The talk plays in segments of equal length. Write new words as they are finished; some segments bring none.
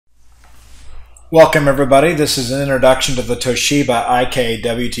Welcome everybody, this is an introduction to the Toshiba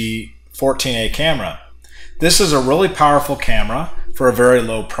IK-WD14A camera. This is a really powerful camera for a very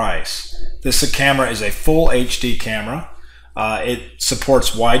low price. This camera is a full HD camera. It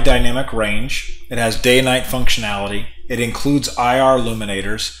supports wide dynamic range. It has day-night functionality. It includes IR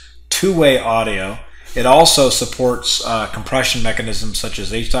illuminators, two-way audio. It also supports compression mechanisms such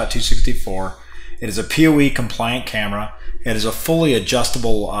as H.264. It is a PoE compliant camera. It is a fully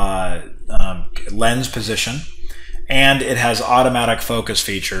adjustable lens position, and it has automatic focus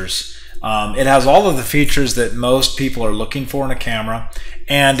features. It has all of the features that most people are looking for in a camera,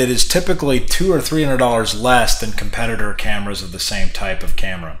 and it is typically $200 or $300 less than competitor cameras of the same type of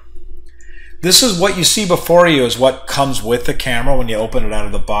camera. This is what you see before you is what comes with the camera when you open it out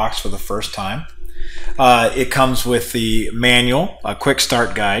of the box for the first time. It comes with the manual, a quick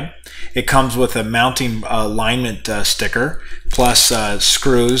start guide. It comes with a mounting alignment sticker, plus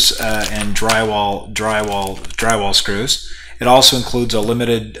screws and drywall screws. It also includes a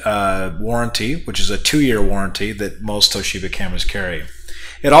limited warranty, which is a 2-year warranty that most Toshiba cameras carry.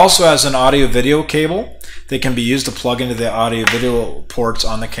 It also has an audio-video cable that can be used to plug into the audio-video ports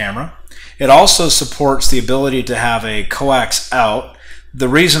on the camera. It also supports the ability to have a coax out. The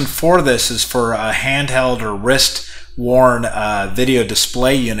reason for this is for a handheld or wrist-worn video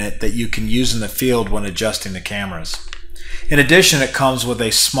display unit that you can use in the field when adjusting the cameras. In addition, it comes with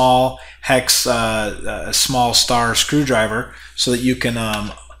a small hex, a small star screwdriver so that you can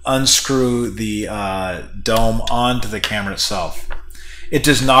unscrew the dome onto the camera itself. It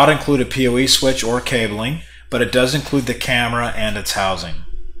does not include a PoE switch or cabling, but it does include the camera and its housing.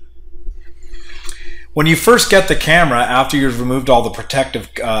 When you first get the camera, after you've removed all the protective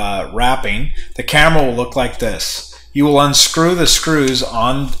wrapping, the camera will look like this. You will unscrew the screws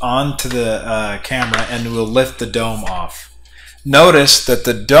onto the camera and will lift the dome off. Notice that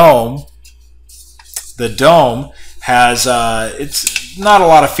the dome has, it's not a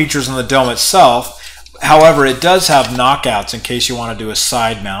lot of features on the dome itself. However, it does have knockouts in case you want to do a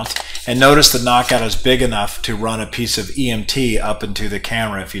side mount. And notice the knockout is big enough to run a piece of EMT up into the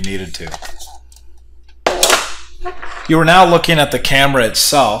camera if you needed to. You are now looking at the camera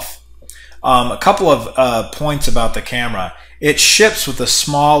itself. A couple of points about the camera. It ships with a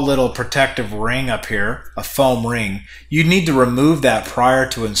small little protective ring up here, a foam ring. You need to remove that prior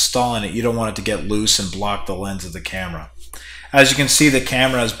to installing it. You don't want it to get loose and block the lens of the camera. As you can see, the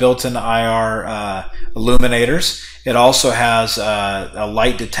camera has built-in IR illuminators. It also has a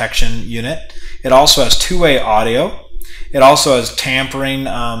light detection unit. It also has two-way audio. It also has tampering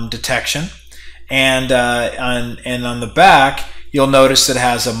detection. And on the back, you'll notice it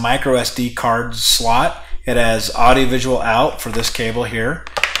has a micro SD card slot. It has audio-visual out for this cable here.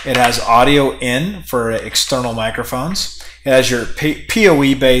 It has audio in for external microphones. It has your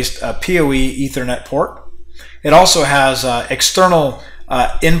PoE-based PoE Ethernet port. It also has external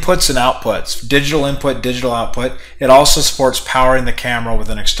inputs and outputs, digital input, digital output. It also supports powering the camera with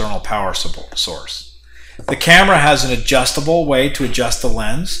an external power source. The camera has an adjustable way to adjust the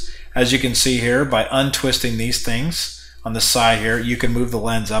lens. As you can see here, by untwisting these things on the side here, you can move the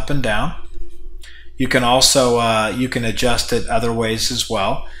lens up and down. You can also you can adjust it other ways as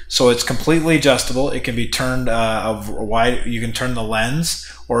well. So it's completely adjustable. It can be turned wide. You can turn the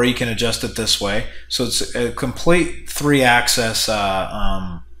lens, or you can adjust it this way. So it's a complete 3-axis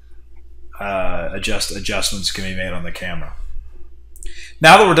adjustments can be made on the camera.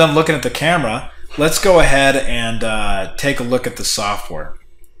 Now that we're done looking at the camera, let's go ahead and take a look at the software.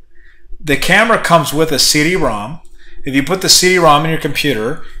 The camera comes with a CD-ROM. If you put the CD-ROM in your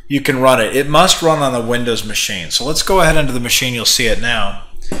computer, you can run it. It must run on a Windows machine. So let's go ahead into the machine. You'll see it now.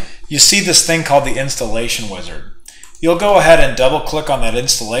 You see this thing called the Installation Wizard. You'll go ahead and double-click on that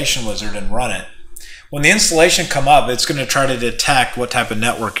Installation Wizard and run it. When the installation comes up, it's going to try to detect what type of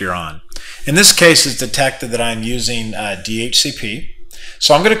network you're on. In this case, it's detected that I'm using DHCP.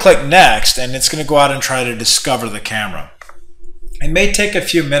 So I'm going to click Next, and it's going to go out and try to discover the camera. It may take a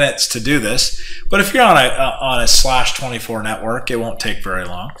few minutes to do this, but if you're on a /24 network, it won't take very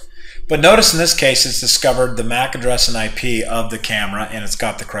long. But notice in this case, it's discovered the MAC address and IP of the camera, and it's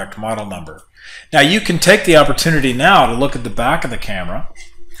got the correct model number. Now you can take the opportunity now to look at the back of the camera,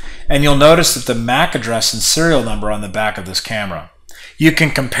 and you'll notice that the MAC address and serial number on the back of this camera. You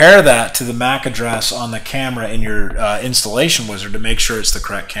can compare that to the MAC address on the camera in your installation wizard to make sure it's the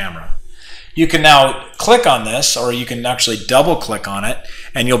correct camera. You can now click on this, or you can actually double click on it,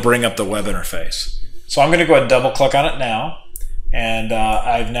 and you'll bring up the web interface. So I'm going to go ahead and double click on it now, and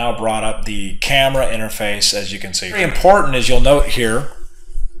I've now brought up the camera interface, as you can see. Very important is you'll note here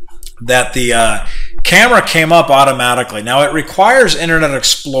that the camera came up automatically. Now it requires Internet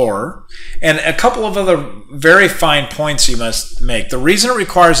Explorer and a couple of other very fine points you must make. The reason it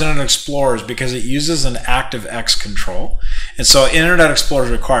requires Internet Explorer is because it uses an ActiveX control, and so Internet Explorer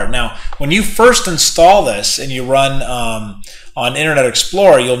is required. Now when you first install this and you run on Internet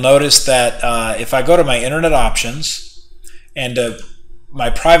Explorer, you'll notice that if I go to my Internet Options and my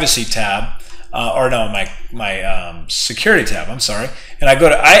Privacy tab, or no, my Security tab, I'm sorry, and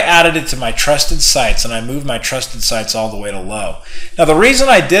I added it to my Trusted Sites, and I moved my Trusted Sites all the way to low. Now the reason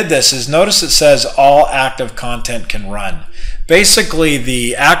I did this is, notice it says all active content can run. Basically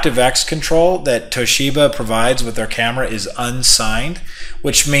the ActiveX control that Toshiba provides with their camera is unsigned,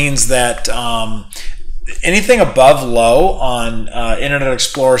 which means that anything above low on Internet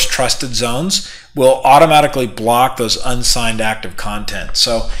Explorer's trusted zones will automatically block those unsigned active content.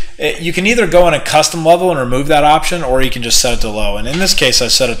 So you can either go in a custom level and remove that option, or you can just set it to low. And in this case, I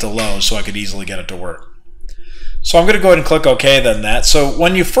set it to low so I could easily get it to work. So I'm going to go ahead and click OK then that. So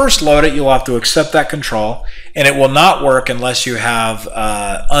when you first load it, you'll have to accept that control, and it will not work unless you have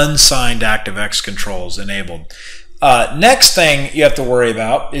unsigned ActiveX controls enabled. Next thing you have to worry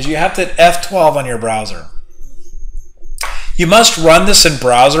about is you have to hit F12 on your browser. You must run this in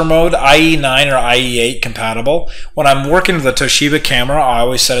browser mode, IE9 or IE8 compatible. When I'm working with the Toshiba camera, I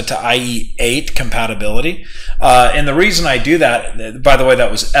always set it to IE8 compatibility. And the reason I do that, by the way,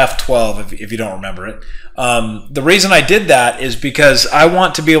 that was F12 if you don't remember it. The reason I did that is because I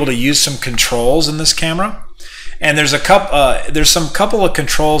want to be able to use some controls in this camera. And there's some couple of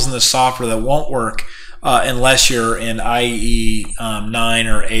controls in the software that won't work unless you're in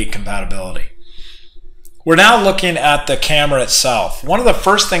IE9 or 8 compatibility. We're now looking at the camera itself. One of the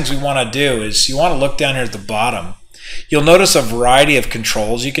first things we want to do is you want to look down here at the bottom. You'll notice a variety of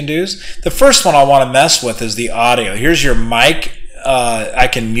controls you can use. The first one I want to mess with is the audio. Here's your mic. I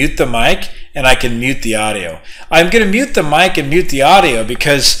can mute the mic and I can mute the audio. I'm going to mute the mic and mute the audio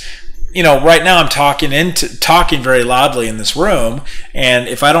because, you know, right now I'm talking very loudly in this room, and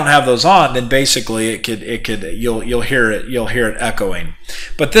if I don't have those on, then basically you'll hear it echoing.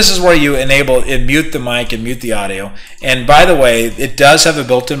 But this is where you mute the mic and mute the audio. And by the way, it does have a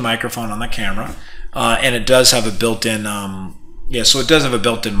built-in microphone on the camera, and it does have a built-in so it does have a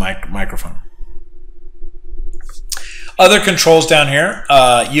built-in microphone. Other controls down here,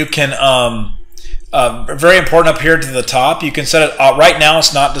 you can very important up here to the top, you can set it right now.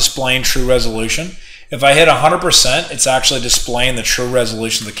 It's not displaying true resolution. If I hit 100%, it's actually displaying the true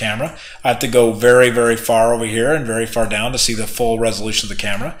resolution of the camera. I have to go very, very far over here and very far down to see the full resolution of the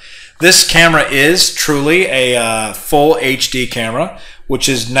camera. This camera is truly a full HD camera, which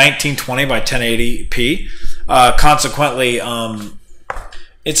is 1920 by 1080p. Consequently,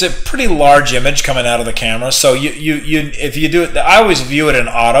 it's a pretty large image coming out of the camera. So if you do it, I always view it in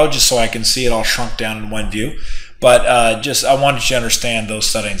auto just so I can see it all shrunk down in one view. But I wanted you to understand those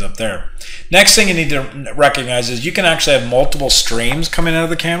settings up there. Next thing you need to recognize is you can actually have multiple streams coming out of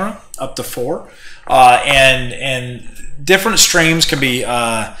the camera, up to 4, and different streams can be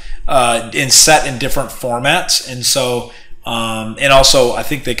set in different formats, and so and also I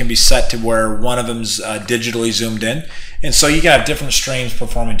think they can be set to where one of them's digitally zoomed in, and so you can have different streams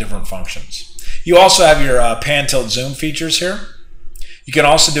performing different functions. You also have your pan, tilt, zoom features here. You can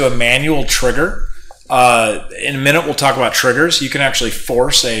also do a manual trigger. In a minute we'll talk about triggers. You can actually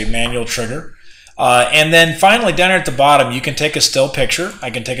force a manual trigger. And then finally down here at the bottom you can take a still picture. I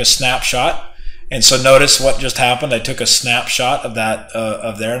can take a snapshot. And so notice what just happened. I took a snapshot of that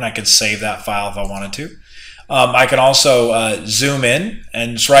of there, and I can save that file if I wanted to. I can also zoom in,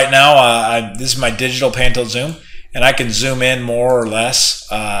 and so right now this is my digital pan, tilt, zoom, and I can zoom in more or less.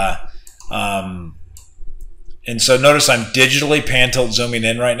 And so notice I'm digitally pan, tilt, zooming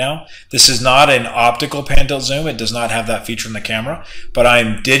in right now. This is not an optical pan, tilt, zoom. It does not have that feature in the camera, but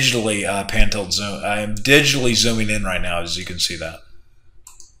I'm digitally pan, tilt, zoom. I am digitally zooming in right now, as you can see that.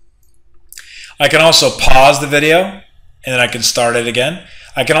 I can also pause the video, and then I can start it again.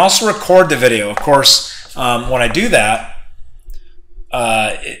 I can also record the video. Of course, when I do that,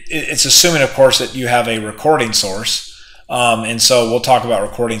 it's assuming, of course, that you have a recording source. And so we'll talk about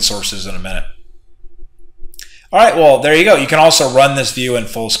recording sources in a minute. All right, well, there you go. You can also run this view in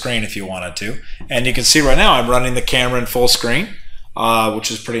full screen if you wanted to. And you can see right now I'm running the camera in full screen,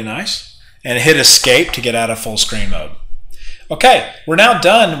 which is pretty nice. And hit escape to get out of full screen mode. Okay, we're now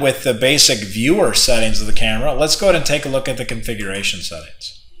done with the basic viewer settings of the camera. Let's go ahead and take a look at the configuration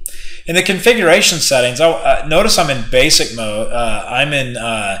settings. In the configuration settings, notice I'm in basic mode.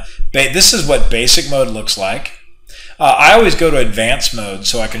 This is what basic mode looks like. I always go to advanced mode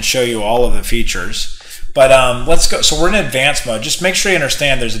so I can show you all of the features. But let's go. So we're in advanced mode. Just make sure you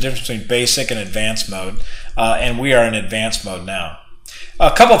understand there's a difference between basic and advanced mode, and we are in advanced mode now.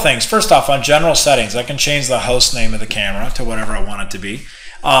 A couple things. First off, on general settings, I can change the host name of the camera to whatever I want it to be.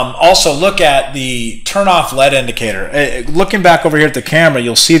 Also, look at the turn off LED indicator. Looking back over here at the camera,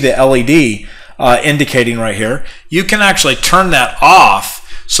 you'll see the LED indicating right here. You can actually turn that off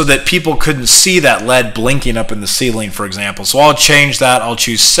so that people couldn't see that LED blinking up in the ceiling, for example. So I'll change that. I'll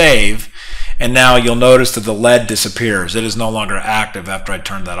choose save, and now you'll notice that the LED disappears. It is no longer active after I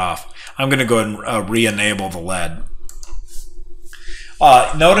turn that off. I'm going to go ahead and re-enable the LED.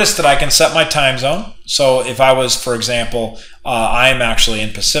 Notice that I can set my time zone. So if I was, for example, I'm actually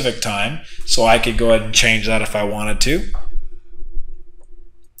in Pacific time, so I could go ahead and change that if I wanted to.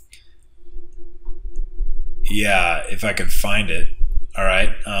 Yeah, if I could find it. All right,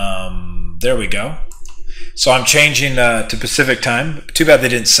 there we go. So I'm changing to Pacific time. Too bad they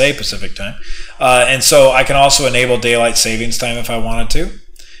didn't say Pacific time. And so I can also enable daylight savings time if I wanted to.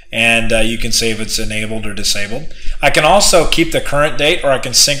 And you can say if it's enabled or disabled. I can also keep the current date, or I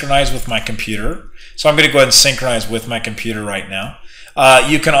can synchronize with my computer. So I'm going to go ahead and synchronize with my computer right now.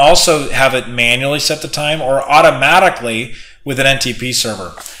 You can also have it manually set the time or automatically with an NTP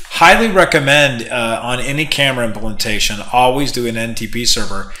server. Highly recommend on any camera implementation, always do an NTP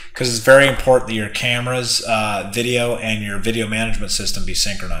server, because it's very important that your camera's video and your video management system be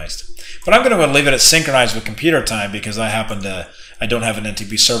synchronized. But I'm going to leave it at synchronized with computer time because I don't have an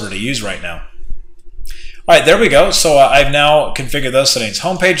NTP server to use right now. All right, there we go. So I've now configured those settings.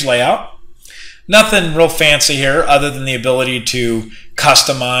 Homepage layout. Nothing real fancy here other than the ability to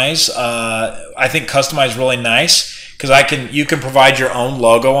customize. I think customize is really nice because you can provide your own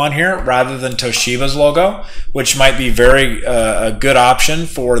logo on here rather than Toshiba's logo, which might be a good option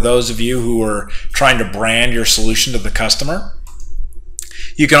for those of you who are trying to brand your solution to the customer.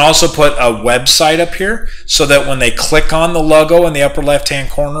 You can also put a website up here so that when they click on the logo in the upper left-hand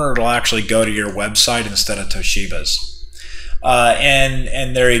corner, it'll actually go to your website instead of Toshiba's.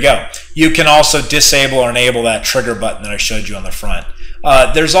 And there you go. You can also disable or enable that trigger button that I showed you on the front.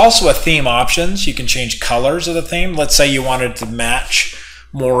 There's also a theme options. You can change colors of the theme. Let's say you wanted to match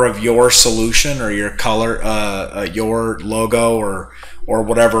more of your solution or your color, your logo or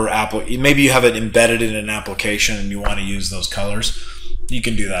whatever. Maybe you have it embedded in an application and you want to use those colors. You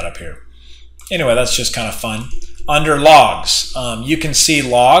can do that up here. Anyway, that's just kind of fun. Under logs, you can see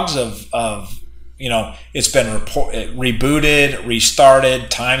logs of it's been rebooted, restarted,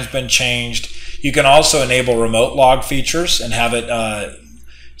 time's been changed. You can also enable remote log features and have it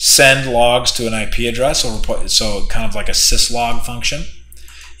send logs to an IP address, so kind of like a syslog function.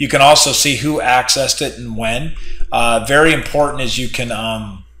 You can also see who accessed it and when. Very important is you can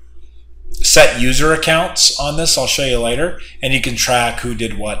set user accounts on this. I'll show you later, and you can track who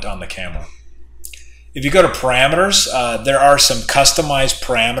did what on the camera. If you go to parameters, there are some customized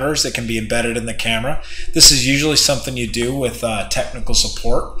parameters that can be embedded in the camera. This is usually something you do with technical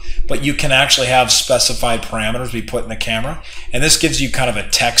support, but you can actually have specified parameters be put in the camera, and this gives you kind of a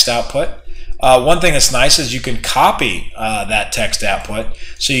text output. One thing that's nice is you can copy that text output,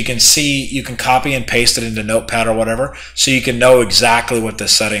 so you can copy and paste it into Notepad or whatever, so you can know exactly what the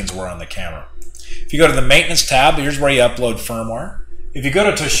settings were on the camera. If you go to the maintenance tab, here's where you upload firmware. If you go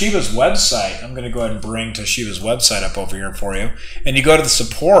to Toshiba's website, I'm going to go ahead and bring Toshiba's website up over here for you, and you go to the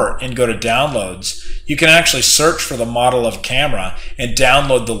support and go to downloads, you can actually search for the model of camera and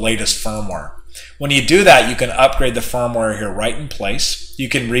download the latest firmware. When you do that, you can upgrade the firmware here right in place. You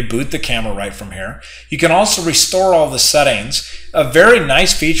can reboot the camera right from here. You can also restore all the settings. A very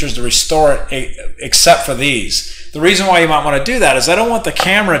nice feature is to restore it except for these. The reason why you might want to do that is I don't want the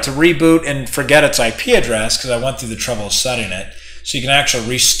camera to reboot and forget its IP address because I went through the trouble of setting it. So you can actually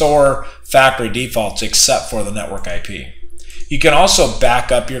restore factory defaults except for the network IP. You can also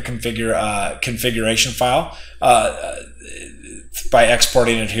back up your configuration file by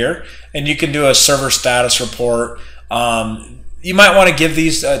exporting it here. And you can do a server status report. You might want to give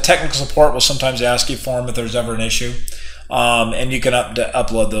these technical support will sometimes ask you for them if there's ever an issue. And you can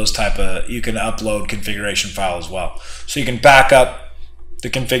upload you can upload configuration file as well. So you can back up the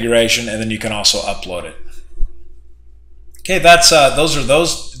configuration and then you can also upload it. Okay, those are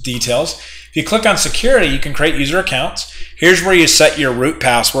those details. If you click on security, you can create user accounts. Here's where you set your root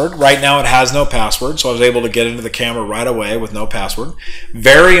password. Right now it has no password, so I was able to get into the camera right away with no password.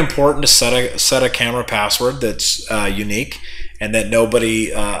 Very important to set a camera password that's unique and that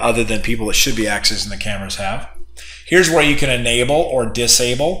nobody other than people that should be accessing the cameras have. Here's where you can enable or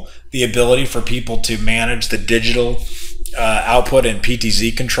disable the ability for people to manage the digital output and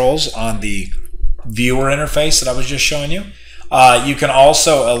PTZ controls on the viewer interface that I was just showing you. You can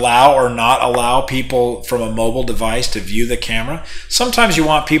also allow or not allow people from a mobile device to view the camera. Sometimes you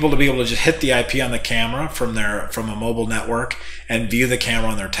want people to be able to just hit the IP on the camera from a mobile network and view the camera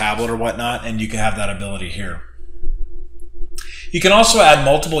on their tablet or whatnot, and you can have that ability here. You can also add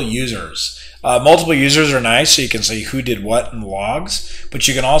multiple users. Multiple users are nice, so you can say who did what in logs, but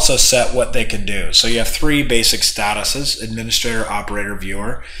you can also set what they can do. So you have three basic statuses: administrator, operator,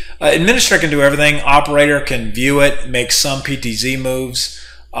 viewer. Administrator can do everything. Operator can view it, make some PTZ moves,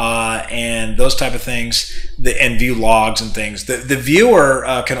 and those type of things, and view logs and things. The viewer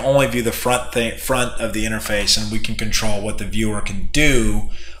can only view the front of the interface, and we can control what the viewer can do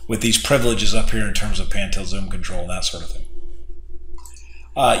with these privileges up here in terms of pan, tilt, zoom control and that sort of thing.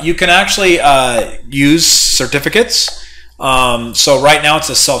 You can actually use certificates. So right now it's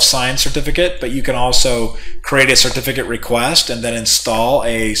a self-signed certificate, but you can also create a certificate request and then install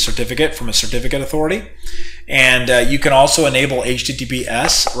a certificate from a certificate authority. And you can also enable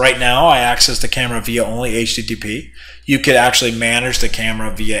HTTPS. Right now I access the camera via only HTTP. You could actually manage the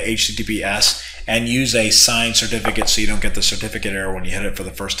camera via HTTPS and use a signed certificate so you don't get the certificate error when you hit it for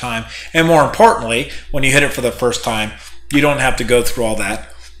the first time. And more importantly, when you hit it for the first time, you don't have to go through all that.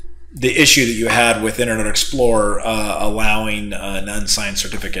 The issue that you had with Internet Explorer allowing an unsigned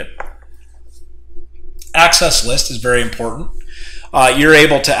certificate. Access list is very important. You're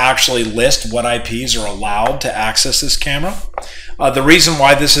able to actually list what IPs are allowed to access this camera. The reason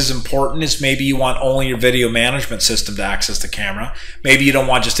why this is important is maybe you want only your video management system to access the camera. Maybe you don't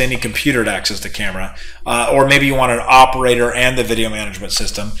want just any computer to access the camera. Or maybe you want an operator and the video management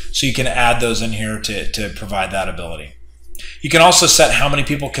system. So you can add those in here to provide that ability. You can also set how many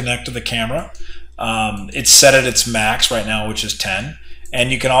people connect to the camera. It's set at its max right now, which is 10.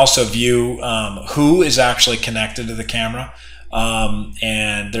 And you can also view who is actually connected to the camera.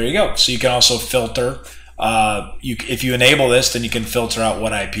 And there you go. So you can also filter. If you enable this, then you can filter out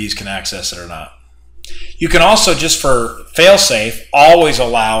what IPs can access it or not. You can also, just for fail-safe, always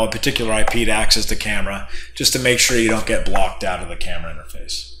allow a particular IP to access the camera, just to make sure you don't get blocked out of the camera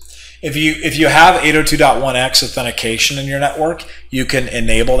interface. If you have 802.1x authentication in your network, you can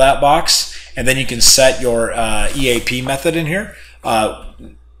enable that box, and then you can set your EAP method in here. I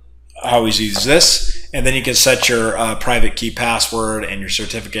always use this, and then you can set your private key password and your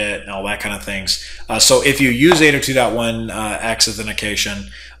certificate and all that kind of things. So if you use 802.1x authentication,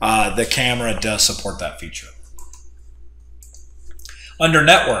 the camera does support that feature. Under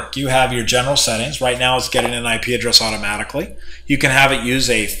network, you have your general settings. Right now it's getting an IP address automatically. You can have it use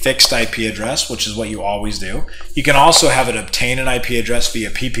a fixed IP address, which is what you always do. You can also have it obtain an IP address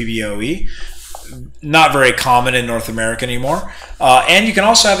via PPBoE. Not very common in North America anymore. And you can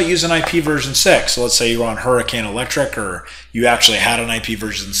also have it use an IP version 6. So let's say you're on Hurricane Electric, or you actually had an IP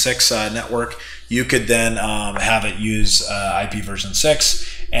version 6 network. You could then have it use IP version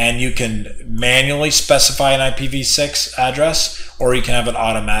 6. And you can manually specify an IPv6 address, or you can have it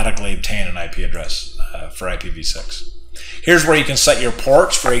automatically obtain an IP address for IPv6. Here's where you can set your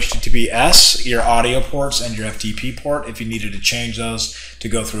ports for HTTPS, your audio ports, and your FTP port if you needed to change those to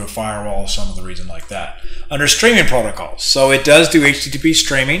go through a firewall or some other reason like that. Under streaming protocols, so it does do HTTP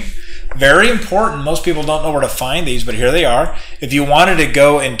streaming. Very important. Most people don't know where to find these, but here they are. If you wanted to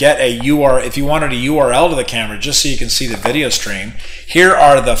go and get a URL, if you wanted a URL to the camera just so you can see the video stream, here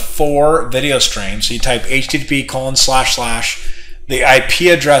are the 4 video streams. So you type http:// the IP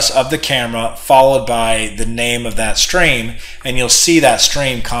address of the camera followed by the name of that stream, and you'll see that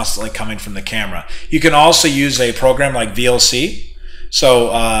stream constantly coming from the camera. You can also use a program like VLC. So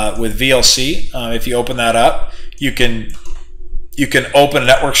with VLC, if you open that up, you can open a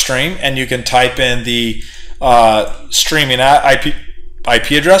network stream and you can type in the streaming IP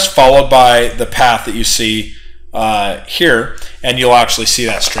address followed by the path that you see here, and you'll actually see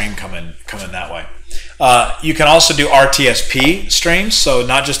that stream coming that way. You can also do RTSP streams, so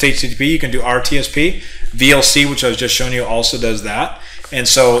not just HTTP, you can do RTSP. VLC, which I was just showing you, also does that. And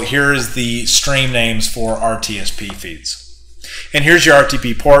so here is the stream names for RTSP feeds. And here's your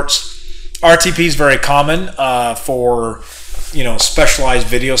RTP ports. RTP is very common for specialized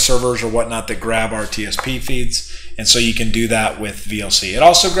video servers or whatnot that grab RTSP feeds, and so you can do that with VLC. It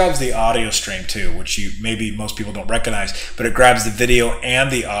also grabs the audio stream too, which maybe most people don't recognize, but it grabs the video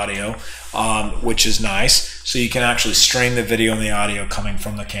and the audio, which is nice. So you can actually stream the video and the audio coming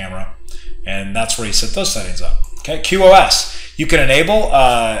from the camera, and that's where you set those settings up. Okay, QoS. You can enable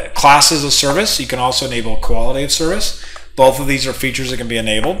classes of service. You can also enable quality of service. Both of these are features that can be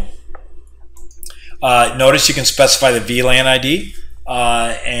enabled. Notice you can specify the VLAN ID,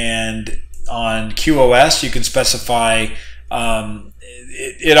 and on QoS you can specify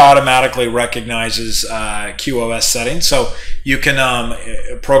it automatically recognizes QoS settings, so you can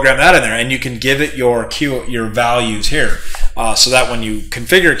program that in there, and you can give it your values here, so that when you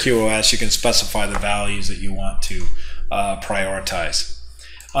configure QoS, you can specify the values that you want to prioritize.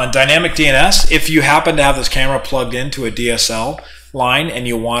 On dynamic DNS, if you happen to have this camera plugged into a DSL line and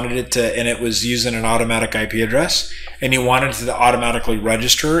you wanted it to, and it was using an automatic IP address, and you wanted to automatically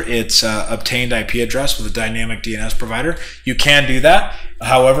register its obtained IP address with a dynamic DNS provider, you can do that.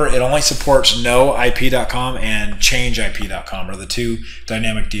 However, it only supports noip.com and changeip.com are the two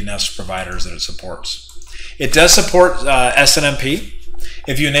dynamic DNS providers that it supports. It does support SNMP.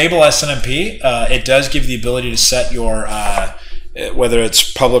 If you enable SNMP, it does give the ability to set your whether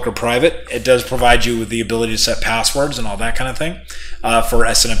it's public or private. It does provide you with the ability to set passwords and all that kind of thing for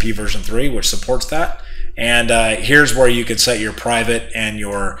SNMP version 3, which supports that. And here's where you can set your private and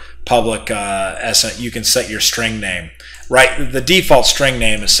your public. You can set your string name. Right, the default string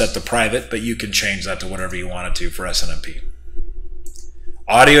name is set to private, but you can change that to whatever you want it to for SNMP.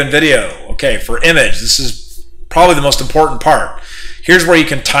 Audio and video. Okay, for image, this is probably the most important part. Here's where you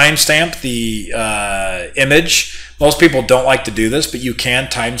can timestamp the image. Most people don't like to do this, but you can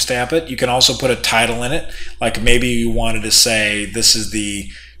timestamp it. You can also put a title in it, like maybe you wanted to say this is the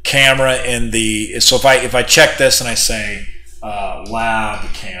camera in the. So if I check this and I say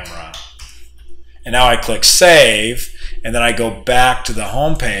lab camera, and now I click save, and then I go back to the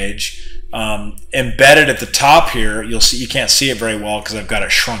home page. Embedded at the top here, you'll see, you can't see it very well because I've got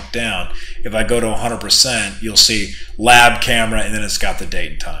it shrunk down. If I go to 100%, you'll see lab camera, and then it's got the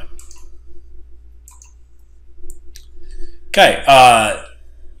date and time. Okay,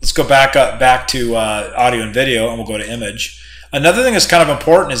 let's go back to audio and video, and we'll go to image. Another thing that's kind of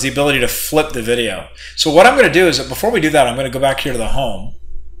important is the ability to flip the video. So what I'm going to do is that before we do that, I'm going to go back here to the home,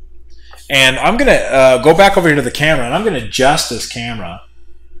 and I'm going to go back over here to the camera, and I'm going to adjust this camera.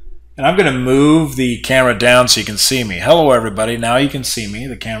 And I'm going to move the camera down so you can see me. Hello, everybody. Now you can see me.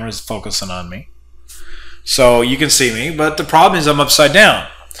 The camera is focusing on me. So you can see me, but the problem is I'm upside down.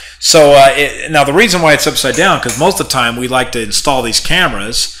 So now the reason why it's upside down, because most of the time we like to install these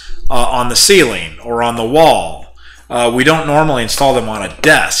cameras on the ceiling or on the wall. We don't normally install them on a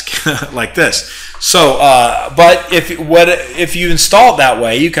desk like this. So, but if you install it that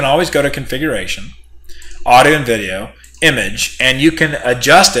way, you can always go to configuration, audio and video, image, and you can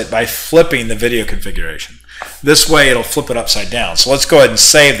adjust it by flipping the video configuration. This way it'll flip it upside down. So let's go ahead and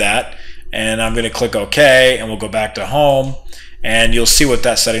save that, and I'm going to click OK, and we'll go back to home, and you'll see what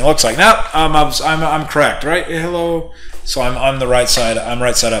that setting looks like. Now I'm correct, right? Hello. So I'm the right side. I'm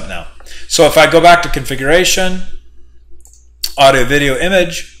right side up now. So if I go back to configuration, audio, video,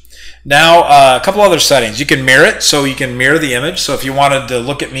 image. Now, a couple other settings. You can mirror it, so you can mirror the image. So if you wanted to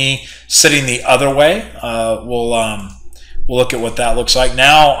look at me sitting the other way, we'll look at what that looks like.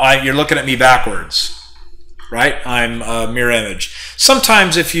 Now you're looking at me backwards, right? I'm a mirror image.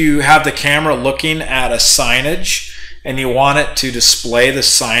 Sometimes if you have the camera looking at a signage and you want it to display the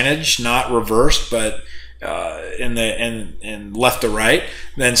signage, not reversed, but in left to right,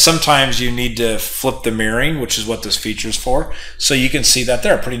 then sometimes you need to flip the mirroring, which is what this feature is for. So you can see that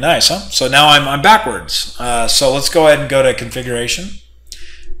there. Pretty nice, huh? So now I'm backwards. So let's go ahead and go to configuration,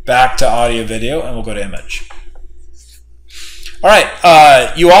 back to audio video, and we'll go to image. All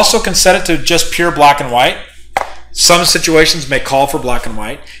right, you also can set it to just pure black and white. Some situations may call for black and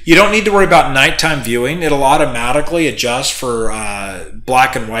white. You don't need to worry about nighttime viewing. It'll automatically adjust for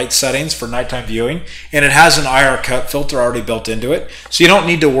black and white settings for nighttime viewing, and it has an IR cut filter already built into it. So you don't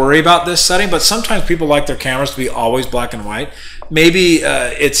need to worry about this setting, but sometimes people like their cameras to be always black and white. Maybe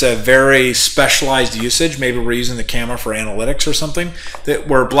it's a very specialized usage. Maybe we're using the camera for analytics or something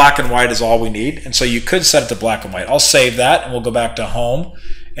where black and white is all we need, and so you could set it to black and white. I'll save that, and we'll go back to home,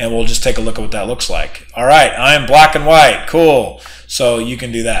 and we'll just take a look at what that looks like. All right, I am black and white. Cool. So you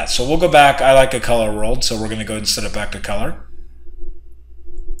can do that. So we'll go back. I like a color world, so we're going to go ahead and set it back to color.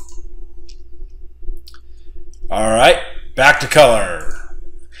 All right, back to color.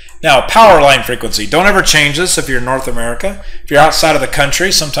 Now, power line frequency. Don't ever change this if you're in North America. If you're outside of the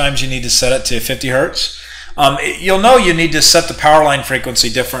country, sometimes you need to set it to 50 hertz. You'll know you need to set the power line frequency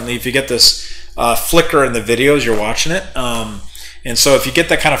differently if you get this flicker in the videos you're watching it. And so if you get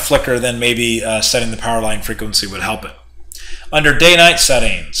that kind of flicker, then maybe setting the power line frequency would help it. Under day-night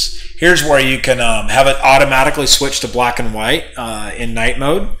settings, here's where you can have it automatically switch to black and white in night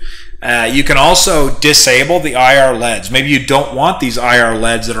mode. You can also disable the IR LEDs. Maybe you don't want these IR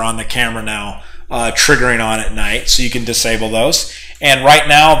LEDs that are on the camera now triggering on at night, so you can disable those. And right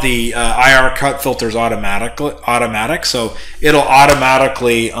now the IR cut filter is automatic, so it'll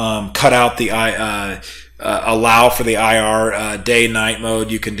automatically cut out the allow for the IR day-night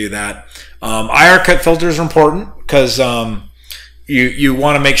mode, you can do that. IR cut filters are important because you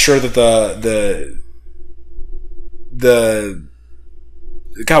want to make sure that the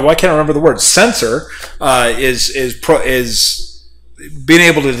God, why can't I remember the word? Sensor is being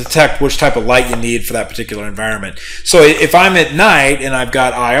able to detect which type of light you need for that particular environment. So if I'm at night and I've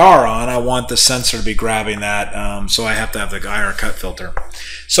got IR on, I want the sensor to be grabbing that, so I have to have the IR cut filter.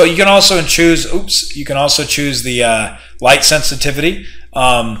 So you can also choose, you can also choose the light sensitivity.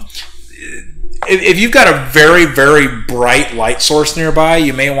 If you've got a very, very bright light source nearby,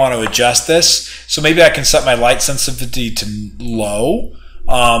 you may want to adjust this. So maybe I can set my light sensitivity to low.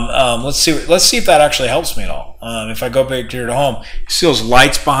 Let's see if that actually helps me at all. If I go back here to home, you see those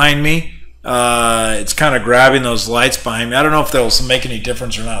lights behind me? It's kind of grabbing those lights behind me. I don't know if they'll make any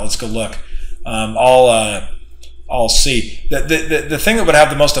difference or not. Let's go look. I'll see. The thing that would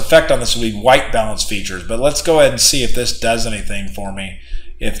have the most effect on this would be white balance features. But let's go ahead and see if this does anything for me.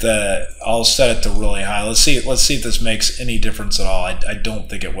 I'll set it to really high. Let's see if this makes any difference at all. I don't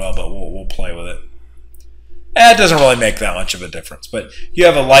think it will, but we'll play with it. It doesn't really make that much of a difference, but you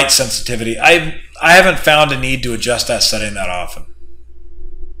have a light sensitivity. I haven't found a need to adjust that setting that often.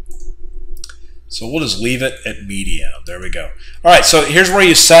 So we'll just leave it at medium. There we go. All right, so here's where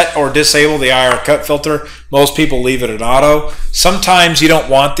you set or disable the IR cut filter. Most people leave it at auto. Sometimes you don't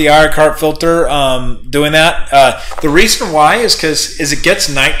want the IR cut filter doing that. The reason why is because as it gets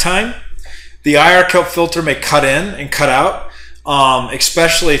nighttime, the IR cut filter may cut in and cut out,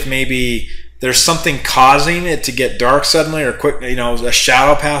 especially if maybe there's something causing it to get dark suddenly or quick, a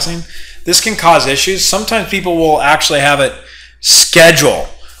shadow passing. This can cause issues. Sometimes people will actually have it schedule.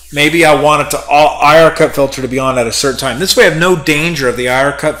 Maybe I want it to IR cut filter to be on at a certain time. This way I have no danger of the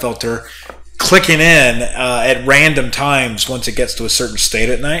IR cut filter clicking in at random times once it gets to a certain state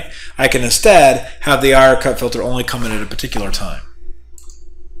at night. I can instead have the IR cut filter only come in at a particular time.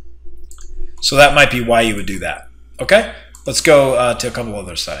 So that might be why you would do that. Okay? Let's go to a couple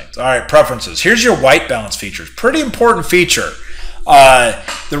other settings. All right, preferences. Here's your white balance features. Pretty important feature.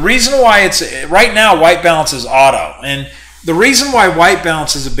 The reason why it's right now white balance is auto, and the reason why white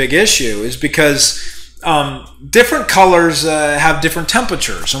balance is a big issue is because different colors have different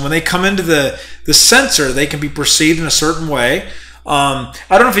temperatures, and when they come into the sensor, they can be perceived in a certain way. I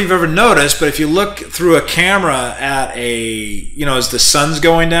don't know if you've ever noticed, but if you look through a camera at as the sun's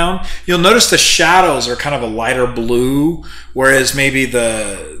going down, you'll notice the shadows are kind of a lighter blue, whereas maybe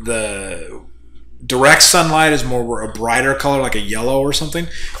the direct sunlight is more a brighter color, like a yellow or something.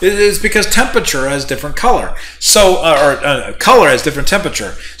 It is because temperature has different color. So, color has different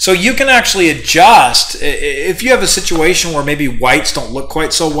temperature. So you can actually adjust. If you have a situation where maybe whites don't look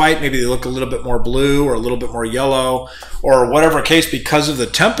quite so white, maybe they look a little bit more blue or a little bit more yellow, or whatever case because of the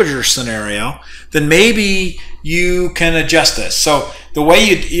temperature scenario, then maybe you can adjust this. So the way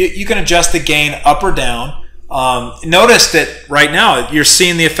you can adjust the gain up or down. Notice that right now, you're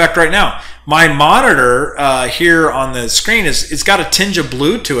seeing the effect right now. My monitor here on the screen it's got a tinge of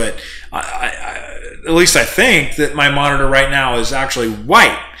blue to it. At least I think that my monitor right now is actually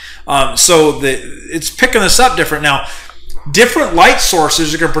white. So it's picking this up different. Now, different light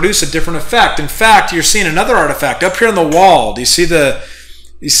sources are going to produce a different effect. In fact, you're seeing another artifact up here on the wall. Do you see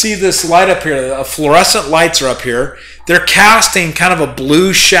this light up here? Fluorescent lights are up here. They're casting kind of a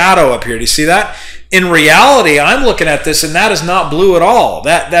blue shadow up here. Do you see that? In reality, I'm looking at this, and that is not blue at all.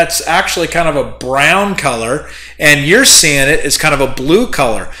 That's actually kind of a brown color, and you're seeing it as kind of a blue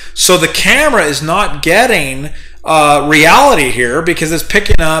color. So the camera is not getting reality here because it's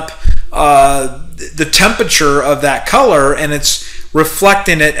picking up the temperature of that color, and it's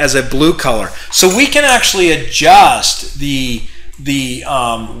reflecting it as a blue color. So we can actually adjust the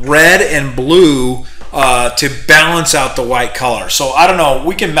red and blue to balance out the white color. So I don't know,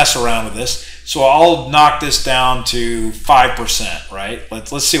 we can mess around with this. So I'll knock this down to 5%, right?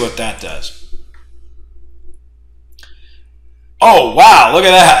 Let's see what that does. Oh wow, look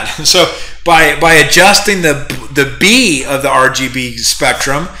at that. So by adjusting the B of the RGB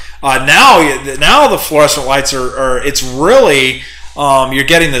spectrum, now the fluorescent lights it's really you're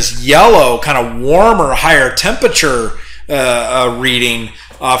getting this yellow kind of warmer, higher temperature reading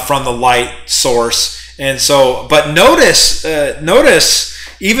from the light source. And so, but notice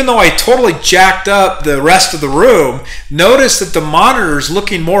even though I totally jacked up the rest of the room, notice that the monitor is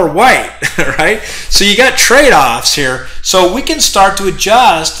looking more white, right? So you got trade-offs here. So we can start to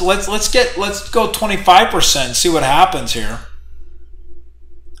adjust. Let's go 25% and see what happens here.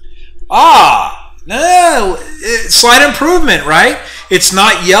 Slight improvement, right? It's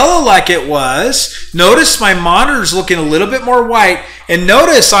not yellow like it was. Notice my monitor is looking a little bit more white, And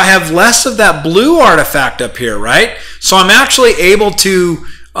notice I have less of that blue artifact up here, right? So I'm actually able to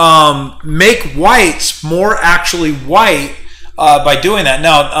make whites more actually white by doing that.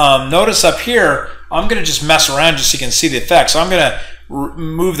 Now, notice up here, I'm going to just mess around just so you can see the effect. So I'm going to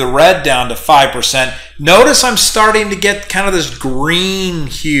move the red down to 5%. Notice I'm starting to get kind of this green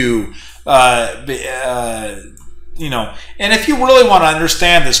hue, you know. And if you really want to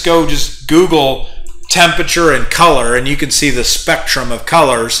understand this, go just Google temperature and color, and you can see the spectrum of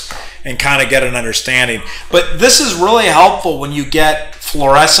colors and kind of get an understanding. But this is really helpful when you get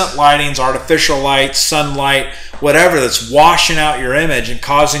fluorescent lightings, artificial light, sunlight, whatever that's washing out your image and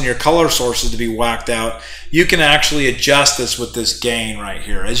causing your color sources to be whacked out. You can actually adjust this with this gain right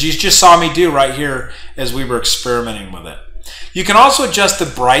here, as you just saw me do right here as we were experimenting with it. You can also adjust the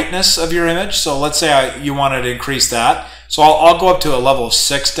brightness of your image. So let's say you wanted to increase that. So I'll go up to a level of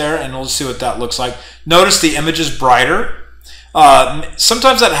 6 there, and we'll see what that looks like. Notice the image is brighter.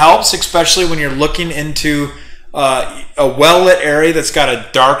 Sometimes that helps, especially when you're looking into a well-lit area that's got a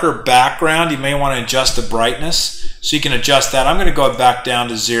darker background. You may want to adjust the brightness, so you can adjust that. I'm going to go back down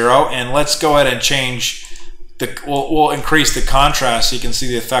to 0, and let's go ahead and change we'll increase the contrast so you can see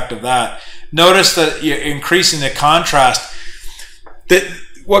the effect of that. Notice that you're increasing the contrast.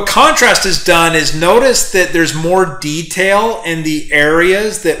 What contrast has done is notice that there's more detail in the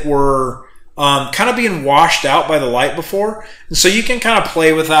areas that were kind of being washed out by the light before, and so you can kind of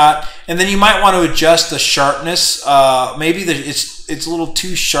play with that. And then you might want to adjust the sharpness. Maybe it's a little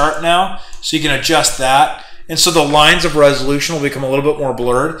too sharp now, so you can adjust that. And so the lines of resolution will become a little bit more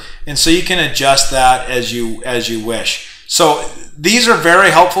blurred, and so you can adjust that as you wish. So these are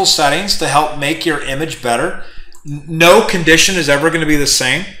very helpful settings to help make your image better. No condition is ever going to be the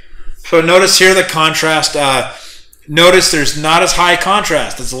same. So notice here the contrast. Notice there's not as high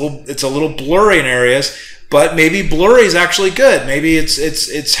contrast. It's a little blurry in areas, but maybe blurry is actually good. Maybe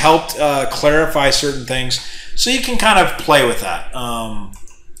it's helped clarify certain things. So you can kind of play with that.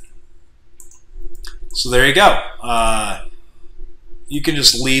 So there you go. You can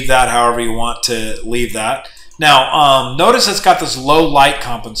just leave that however you want to leave that. Now notice it's got this low light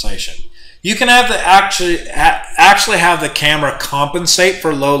compensation. You can have actually have the camera compensate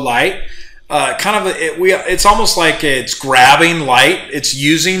for low light. It's almost like it's grabbing light. It's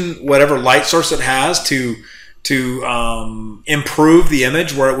using whatever light source it has to improve the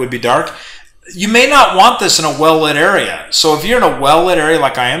image where it would be dark. You may not want this in a well-lit area. So if you're in a well-lit area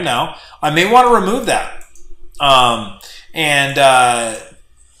like I am now, I may want to remove that.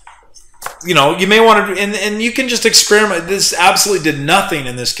 You know, you may want to, and you can just experiment. This absolutely did nothing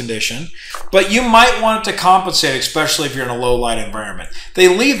in this condition, but you might want it to compensate, especially if you're in a low light environment. They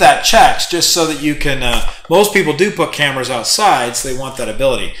leave that checked just so that you can, most people do put cameras outside, so they want that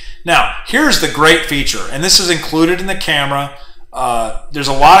ability. Now, here's the great feature, and this is included in the camera. There's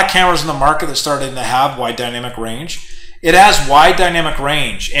a lot of cameras in the market that started to have wide dynamic range. It has wide dynamic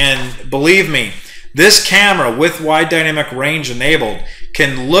range, and believe me, this camera with wide dynamic range enabled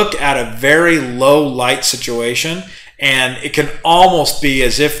can look at a very low light situation, and it can almost be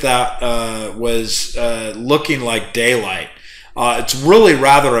as if that was looking like daylight. It's really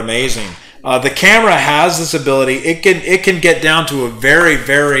rather amazing. The camera has this ability. It can get down to a very,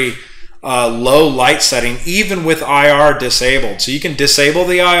 very low light setting, even with IR disabled. So you can disable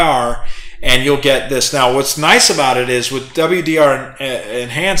the IR, and you'll get this. Now, what's nice about it is with WDR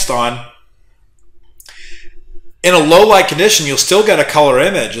enhanced on, in a low light condition, you'll still get a color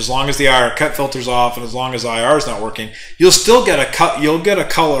image as long as the IR cut filter's off and as long as IR is not working. You'll still get a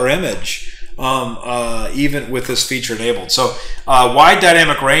color image even with this feature enabled. So wide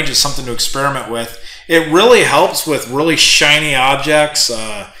dynamic range is something to experiment with. It really helps with really shiny objects.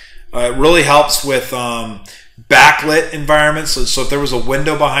 It really helps with backlit environments. So if there was a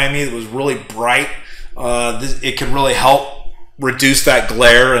window behind me that was really bright, it could really help reduce that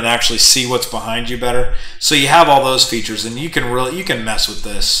glare and actually see what's behind you better. So you have all those features, and you can mess with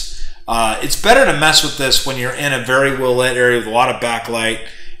this. It's better to mess with this when you're in a very well lit area with a lot of backlight,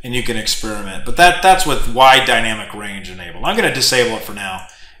 and you can experiment. But that's with wide dynamic range enabled. I'm going to disable it for now,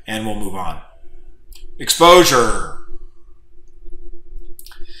 and we'll move on. Exposure.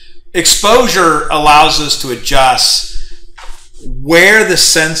 Exposure allows us to adjust where the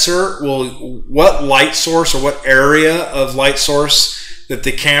sensor what light source or what area of light source that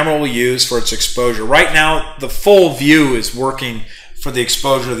the camera will use for its exposure. Right now, the full view is working for the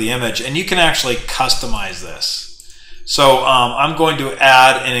exposure of the image, and you can actually customize this. So I'm going to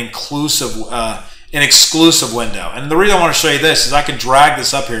add an exclusive window. And the reason I want to show you this is I can drag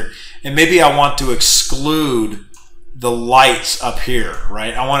this up here, and maybe I want to exclude the lights up here,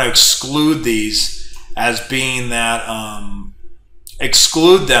 right? I want to exclude these as being that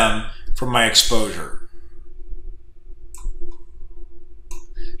exclude them from my exposure.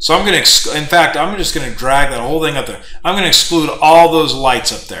 So I'm going to, in fact, I'm just going to drag that whole thing up there. I'm going to exclude all those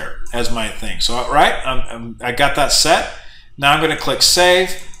lights up there as my thing. So, right, I got that set. Now I'm going to click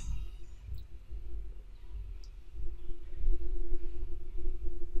Save.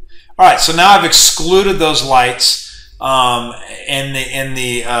 All right, so now I've excluded those lights in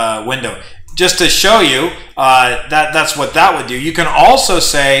the window. Just to show you, that's what that would do. You can also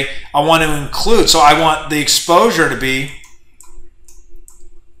say, I want to include, so I want the exposure to be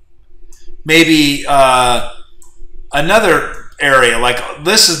maybe another area, like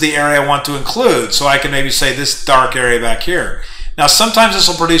this is the area I want to include, so I can maybe say this dark area back here. Now sometimes this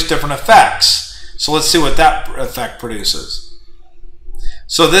will produce different effects, so let's see what that effect produces.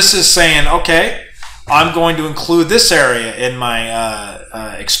 So this is saying, okay, I'm going to include this area in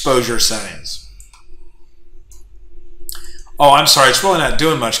my exposure settings. Oh, I'm sorry, it's really not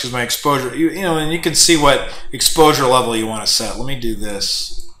doing much because my exposure, you know, and you can see what exposure level you want to set. Let me do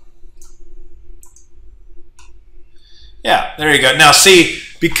this. Yeah, there you go. Now see,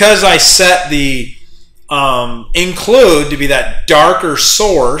 because I set the include to be that darker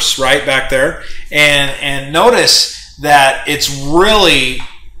source right back there, and notice that it's really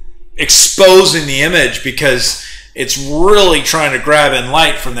exposing the image because it's really trying to grab in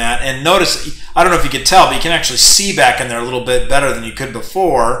light from that. And notice, I don't know if you could tell, but you can actually see back in there a little bit better than you could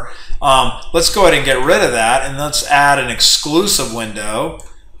before. Let's go ahead and get rid of that, and let's add an exclusive window.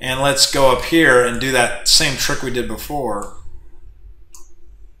 And let's go up here and do that same trick we did before.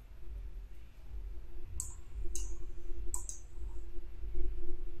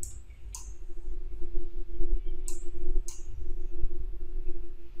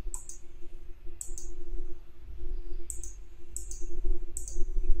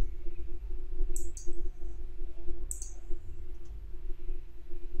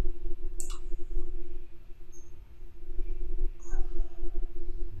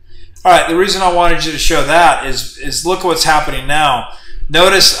 All right, the reason I wanted you to show that is look at what's happening now.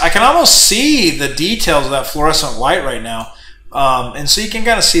 Notice I can almost see the details of that fluorescent light right now. And so you can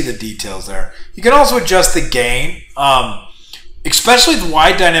kind of see the details there. You can also adjust the gain, especially the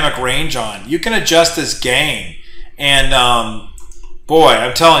wide dynamic range on. You can adjust this gain. And boy,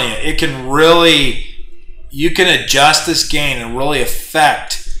 I'm telling you, it can really, you can adjust this gain and really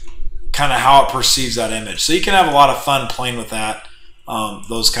affect kind of how it perceives that image. So you can have a lot of fun playing with that.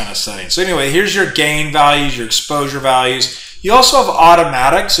 Those kind of settings. So anyway, here's your gain values, your exposure values. You also have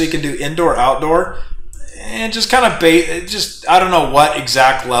automatic, so you can do indoor, outdoor, and just kind of just I don't know what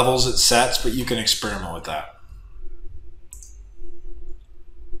exact levels it sets, but you can experiment with that.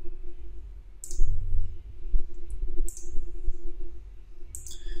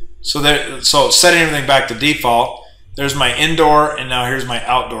 So setting everything back to default. There's my indoor, and now here's my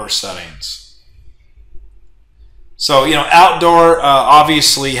outdoor settings. So, you know, outdoor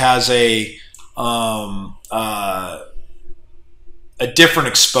obviously has a different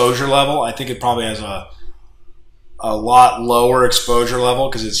exposure level. I think it probably has a lot lower exposure level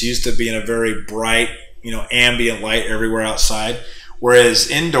because it's used to being a very bright, you know, ambient light everywhere outside. Whereas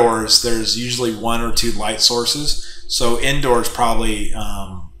indoors, there's usually 1 or 2 light sources. So indoors probably,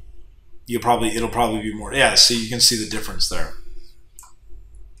 it'll probably be more. Yeah, so you can see the difference there.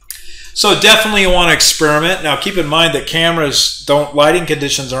 So definitely you want to experiment. Now keep in mind that cameras lighting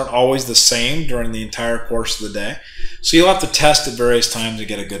conditions aren't always the same during the entire course of the day. So you'll have to test at various times to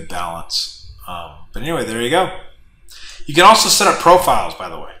get a good balance. But anyway, there you go. You can also set up profiles, by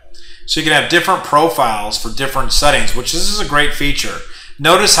the way. So you can have different profiles for different settings, which this is a great feature.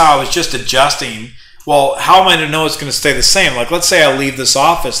 Notice how I was just adjusting. Well, how am I to know it's going to stay the same? Like let's say I leave this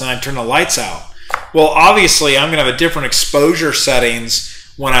office and I turn the lights out. Well, obviously I'm going to have a different exposure settings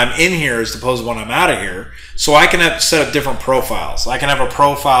when I'm in here as opposed to when I'm out of here. So I can set up different profiles. I can have a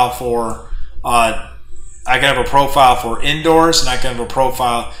profile for indoors, and I can have a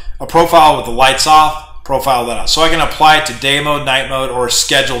profile with the lights off, profile that off. So I can apply it to day mode, night mode, or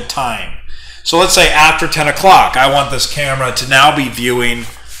scheduled time. So let's say after 10 o'clock, I want this camera to now be viewing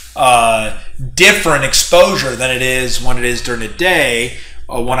different exposure than it is when it is during the day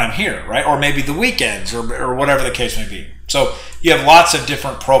when I'm here, right? Or maybe the weekends or whatever the case may be. So you have lots of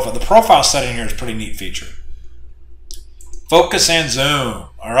different profiles. The profile setting here is a pretty neat feature. Focus and zoom.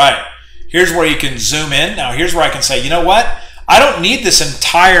 All right. Here's where you can zoom in. Now here's where I can say, you know what? I don't need this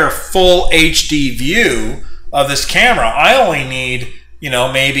entire full HD view of this camera. I only need, you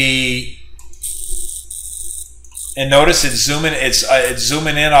know, maybe, and notice it's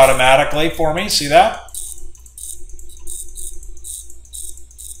zooming in automatically for me. See that?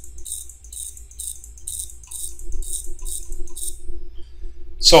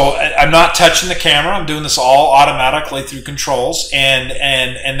 So I'm not touching the camera. I'm doing this all automatically through controls, and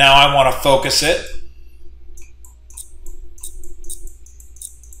now I want to focus it.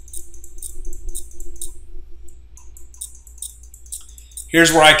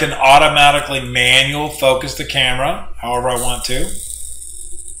 Here's where I can automatically manual focus the camera however I want to.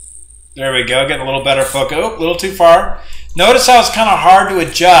 There we go, getting a little better focus. Oh, a little too far. Notice how it's kind of hard to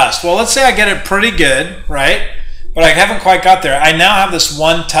adjust. Well, let's say I get it pretty good, right? But I haven't quite got there. I now have this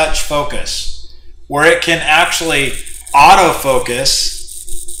one-touch focus where it can actually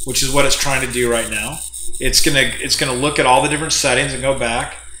autofocus, which is what it's trying to do right now. It's gonna look at all the different settings and go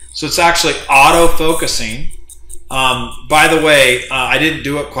back. So it's actually autofocusing. By the way, I didn't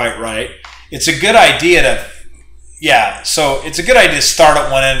do it quite right. It's a good idea to, so it's a good idea to start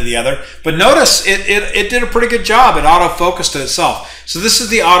at one end to the other. But notice it did a pretty good job. It autofocused it itself. So this is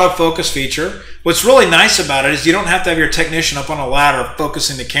the autofocus feature. What's really nice about it is you don't have to have your technician up on a ladder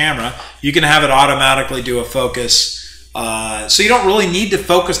focusing the camera. You can have it automatically do a focus. So you don't really need to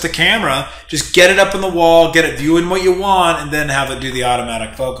focus the camera. Just get it up on the wall, get it viewing what you want, and then have it do the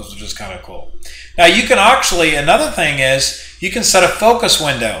automatic focus, which is kind of cool. Now you can actually, another thing is, you can set a focus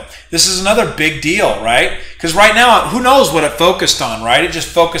window. This is another big deal, right? Because right now, who knows what it focused on, right? It just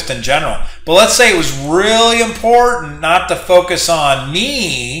focused in general. But let's say it was really important not to focus on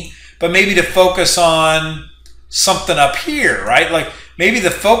me, but maybe to focus on something up here, right? Like maybe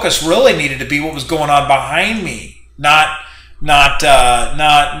the focus really needed to be what was going on behind me, not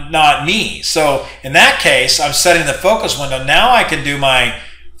me. So in that case, I'm setting the focus window. Now I can do my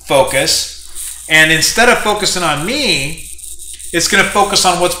focus, and instead of focusing on me, it's going to focus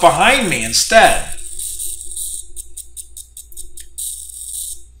on what's behind me instead.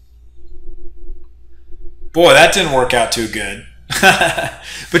 Boy, that didn't work out too good.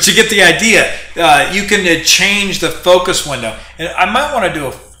 But you get the idea. You can change the focus window. And I might want to do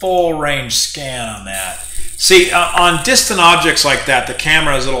a full range scan on that. See, on distant objects like that, the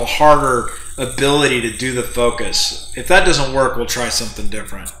camera has a little harder ability to do the focus. If that doesn't work, we'll try something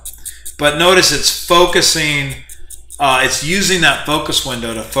different. But notice it's focusing, it's using that focus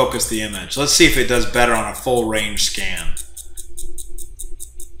window to focus the image. Let's see if it does better on a full range scan.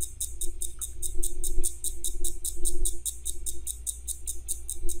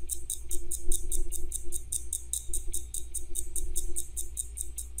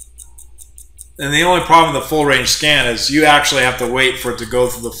 And the only problem with the full range scan is you actually have to wait for it to go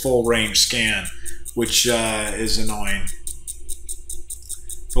through the full range scan, which is annoying.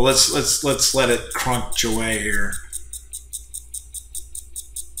 So let's let it crunch away here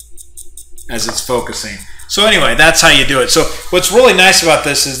as it's focusing. So anyway, that's how you do it. So what's really nice about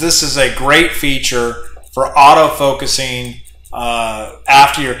this is a great feature for auto-focusing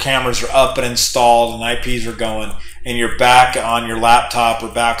after your cameras are up and installed and IPs are going and you're back on your laptop or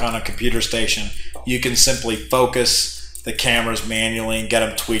back on a computer station. You can simply focus the cameras manually and get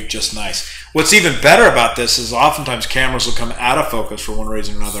them tweaked just nice. What's even better about this is oftentimes cameras will come out of focus for one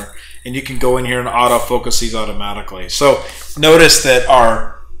reason or another, and you can go in here and autofocus these automatically. So notice that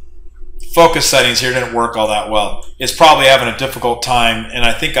our focus settings here didn't work all that well. It's probably having a difficult time, and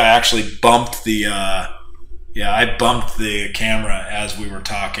I think I actually bumped the I bumped the camera as we were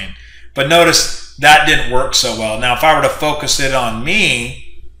talking. But notice that didn't work so well. Now if I were to focus it on me,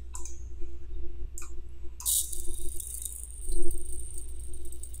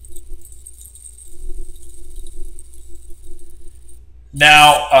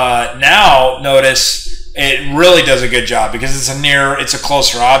 now notice it really does a good job because it's a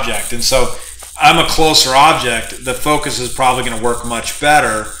closer object, and so I'm a closer object. The focus is probably going to work much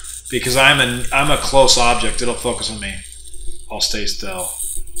better because I'm a close object. It'll focus on me. I'll stay still.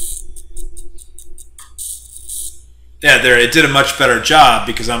 Yeah, there, it did a much better job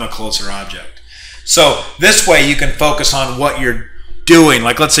because I'm a closer object. So this way you can focus on what you're doing.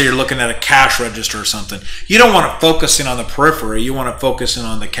 Like let's say you're looking at a cash register or something. You don't want to focus in on the periphery. You want to focus in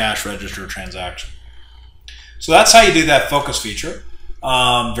on the cash register transaction. So that's how you do that focus feature.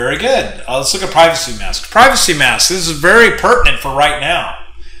 Very good. Let's look at privacy mask. Privacy mask. This is very pertinent for right now.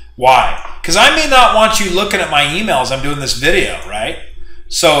 Why? Because I may not want you looking at my emails. I'm doing this video, right?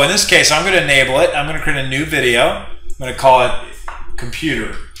 So in this case, I'm going to enable it. I'm going to create a new video. I'm going to call it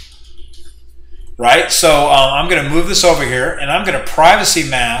computer. Right? So I'm going to move this over here, and I'm going to privacy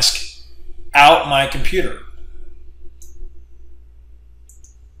mask out my computer.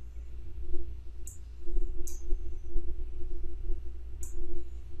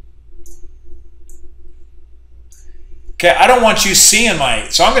 Okay, I don't want you seeing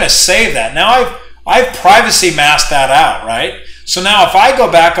so I'm going to save that. Now I've privacy masked that out, right? So now if I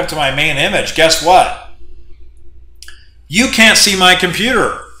go back up to my main image, guess what? You can't see my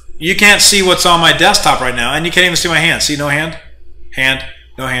computer. You can't see what's on my desktop right now, and you can't even see my hand. See, no hand, hand,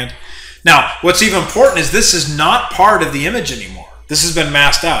 no hand. Now, what's even important is this is not part of the image anymore. This has been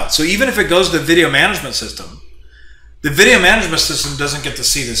masked out. So even if it goes to the video management system, the video management system doesn't get to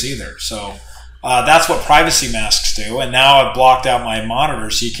see this either. So that's what privacy masks do. And now I've blocked out my monitor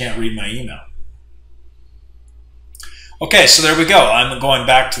so you can't read my email. Okay, so there we go. I'm going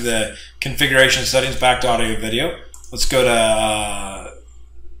back to the configuration settings, back to audio video. Let's go to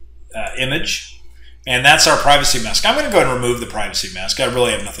image. And that's our privacy mask. I'm going to go ahead and remove the privacy mask. I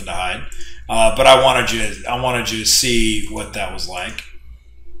really have nothing to hide. But I wanted you to see what that was like.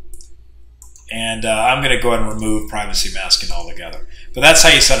 And I'm going to go ahead and remove privacy masking altogether. But that's how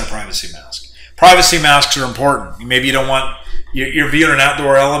you set a privacy mask. Privacy masks are important. Maybe you don't want, you're viewing an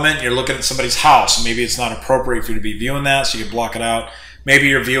outdoor element, you're looking at somebody's house. Maybe it's not appropriate for you to be viewing that, so you can block it out. Maybe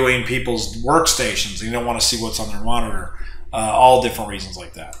you're viewing people's workstations and you don't want to see what's on their monitor. All different reasons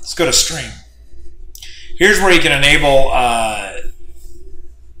like that. Let's go to stream. Here's where you can enable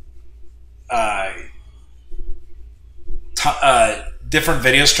different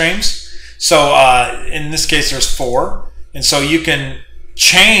video streams. So in this case, there's 4, and so you can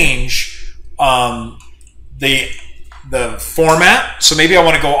change the format. So maybe I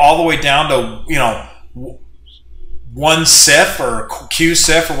want to go all the way down to 1 CIF or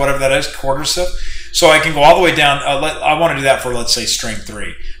QCIF or whatever that is, quarter CIF. So I can go all the way down. I want to do that for, let's say, stream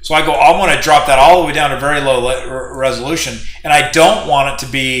 3. So I want to drop that all the way down to very low resolution, and I don't want it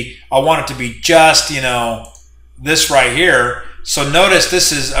to be. I want it to be just this right here. So notice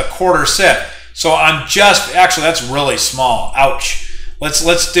this is a quarter CIF. So I'm just actually that's really small. Ouch. Let's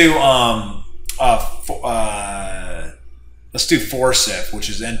do 4 CIF, which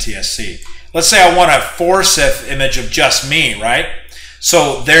is NTSC. Let's say I want a 4 CIF image of just me, right?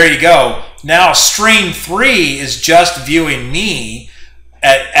 So there you go. Now stream 3 is just viewing me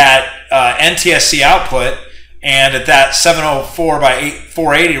at NTSC output and at that 704 by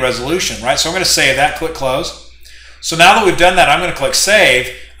 480 resolution, right? So I'm going to save that, click close. So now that we've done that, I'm going to click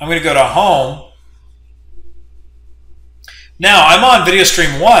save. I'm going to go to home. Now I'm on video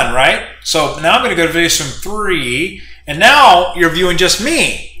stream 1, right? So now I'm going to go to video stream 3, and now you're viewing just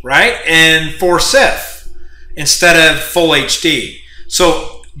me, right? In 4 CIF instead of full HD.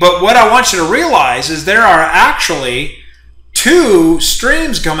 So, but what I want you to realize is there are actually 2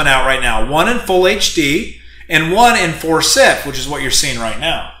 streams coming out right now, one in full HD and one in 4 CIF, which is what you're seeing right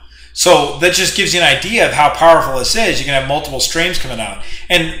now. So that just gives you an idea of how powerful this is. You can have multiple streams coming out.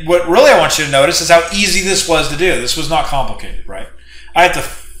 And what really I want you to notice is how easy this was to do. This was not complicated, right? I have to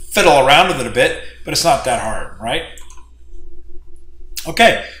fiddle around with it a bit, but it's not that hard, right?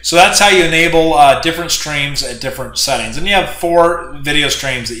 Okay, so that's how you enable different streams at different settings. And you have 4 video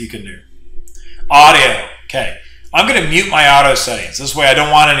streams that you can do. Audio, okay. I'm going to mute my audio settings. This way I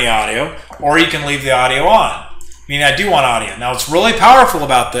don't want any audio, or you can leave the audio on. Meaning I do want audio. Now what's really powerful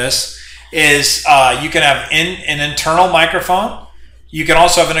about this is you can have an internal microphone. You can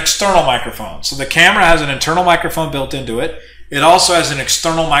also have an external microphone. So the camera has an internal microphone built into it. It also has an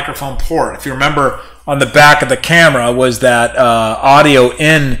external microphone port. If you remember, on the back of the camera was that audio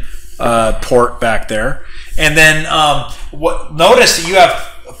in port back there. And then notice that you have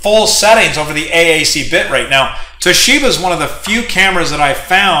full settings over the AAC bitrate. Now, Toshiba is one of the few cameras that I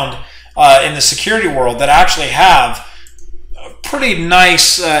found in the security world that actually have a pretty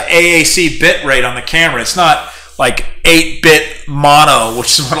nice AAC bitrate on the camera. It's not like 8-bit mono,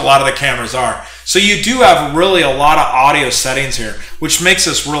 which is what a lot of the cameras are. So you do have really a lot of audio settings here, which makes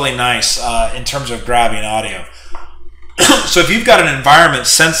this really nice in terms of grabbing audio. So if you've got an environment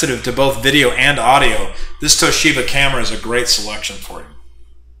sensitive to both video and audio, this Toshiba camera is a great selection for you.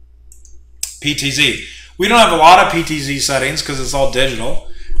 PTZ. We don't have a lot of PTZ settings because it's all digital.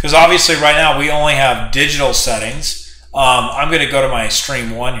 Because obviously right now we only have digital settings. I'm going to go to my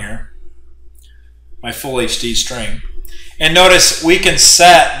stream 1 here, my full HD stream. And notice we can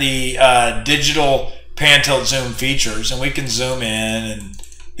set the digital pan tilt zoom features, and we can zoom in. And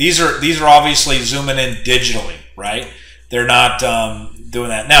these are obviously zooming in digitally, right? They're not doing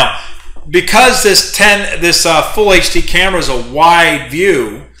that. Now, because this full HD camera is a wide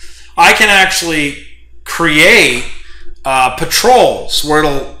view, I can actually create patrols where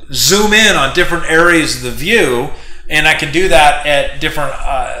it'll zoom in on different areas of the view, and I can do that at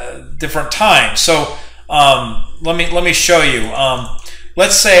different times. So let me show you.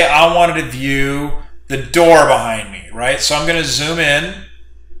 Let's say I wanted to view the door behind me, right? So I'm going to zoom in.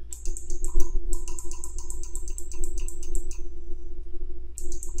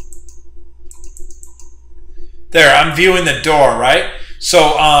 There, I'm viewing the door, right?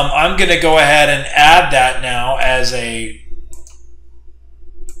 So I'm going to go ahead and add that now as a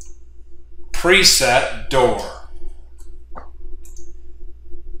preset door.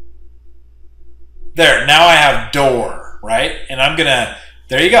 There, now I have door, right? And I'm gonna,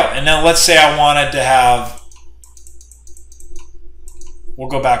 there you go. And now let's say I wanted to have, we'll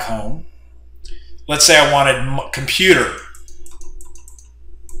go back home. Let's say I wanted computer.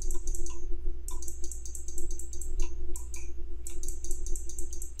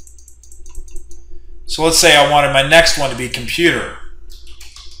 So let's say I wanted my next one to be computer.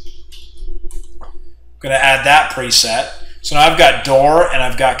 I'm going to add that preset. So now I've got door and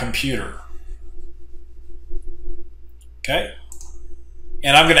I've got computer. Okay.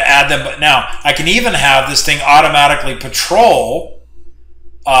 And I'm going to add them. But now I can even have this thing automatically patrol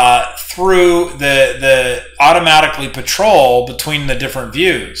through the automatically patrol between the different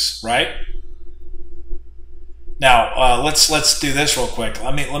views, right? Now let's do this real quick.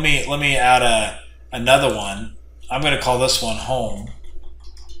 Let me add another one. I'm going to call this one home.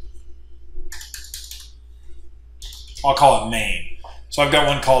 I'll call it main. So I've got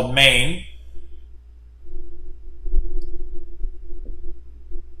one called main.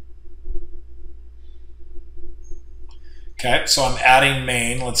 Okay, so I'm adding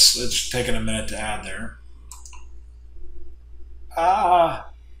main. Let's take it a minute to add there.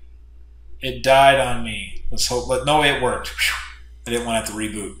 It died on me. Let's hope, but no, it worked. Whew. I didn't want to have to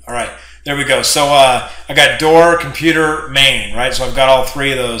reboot. All right, there we go. So I got door, computer, main, right? So I've got all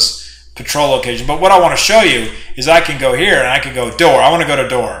three of those patrol locations. But what I want to show you is I can go here and I can go door. I want to go to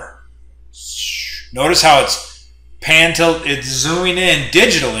door. Notice how it's pan tilt. It's zooming in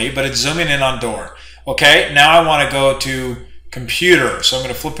digitally, but it's zooming in on door. Okay, now I want to go to computer. So I'm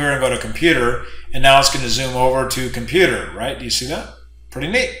going to flip here and go to computer. And now it's going to zoom over to computer, right? Do you see that? Pretty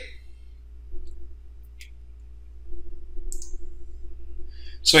neat.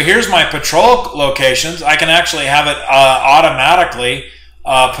 So here's my patrol locations. I can actually have it automatically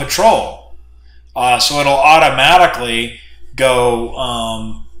patrol. So it'll automatically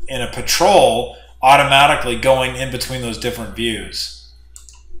go in a patrol, automatically going in between those different views.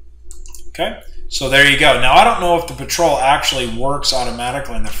 Okay, so there you go. Now I don't know if the patrol actually works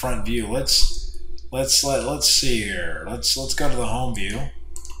automatically in the front view. Let's see here. Let's go to the home view.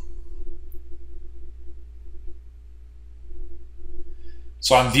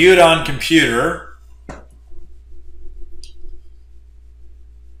 So I'm viewed on computer. And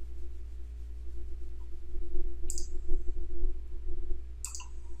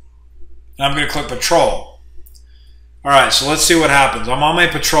I'm going to click patrol. All right, so let's see what happens. I'm on my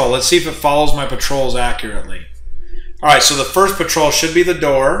patrol. Let's see if it follows my patrols accurately. All right, so the first patrol should be the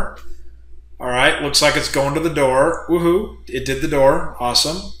door. All right, looks like it's going to the door. Woohoo, it did the door.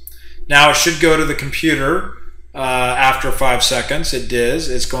 Awesome. Now it should go to the computer. After 5 seconds, it does.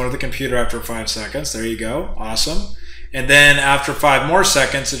 It's going to the computer after 5 seconds. There you go. Awesome. And then after 5 more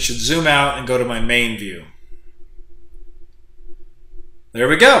seconds, it should zoom out and go to my main view. There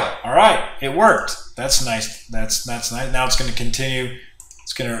we go. All right. It worked. That's nice. That's nice. Now it's going to continue.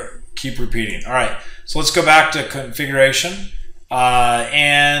 It's going to keep repeating. All right. So let's go back to configuration.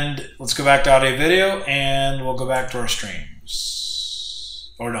 And let's go back to audio video. And we'll go back to our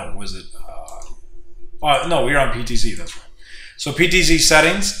streams. Or no, was it... no, we're on PTZ, that's right. So PTZ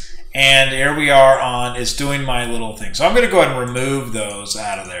settings, and here we are on, it's doing my little thing. So I'm going to go ahead and remove those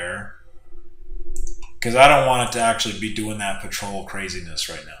out of there because I don't want it to actually be doing that patrol craziness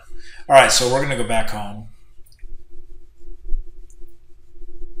right now. All right, so we're going to go back home.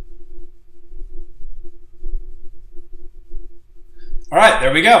 All right,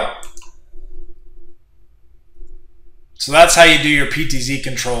 there we go. So that's how you do your PTZ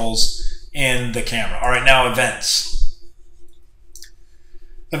controls in the camera. All right, now events.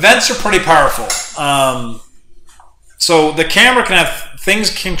 Events are pretty powerful. So the camera can have, things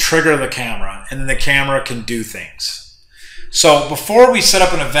can trigger the camera, and then the camera can do things. So before we set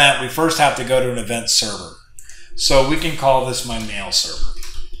up an event, we first have to go to an event server. So we can call this my mail server.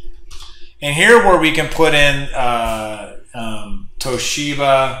 And here where we can put in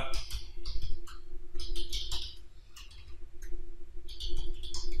Toshiba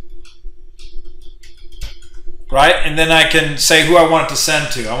right? And then I can say who I want it to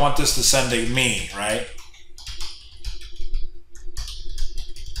send to. I want this to send to me, right?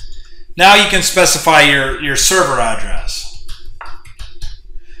 Now you can specify your server address.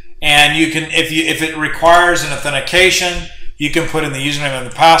 And you can, if it requires an authentication, you can put in the username and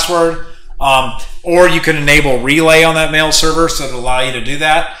the password. Or you can enable relay on that mail server, so it'll allow you to do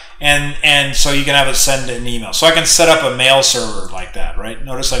that. And so you can have it send an email. So I can set up a mail server like that, right?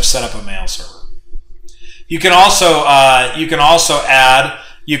 Notice I've set up a mail server. You can also add,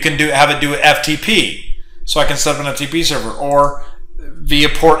 you can have it do FTP. So I can set up an FTP server, or via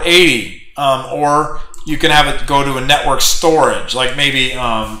port 80. or you can have it go to a network storage, like maybe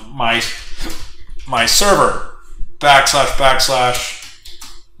my server /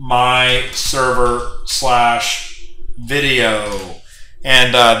 my server / video,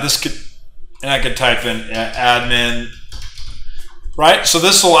 and I could type in admin, right? So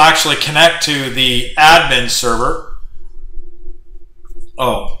this will actually connect to the admin server.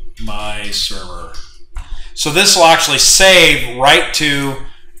 Oh, my server. So this will actually save right to,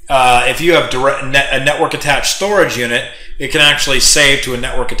 if you have a network attached storage unit, it can actually save to a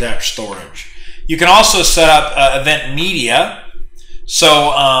network attached storage. You can also set up event media. So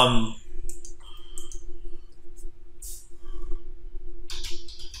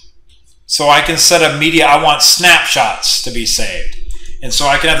I can set up media. I want snapshots to be saved. And so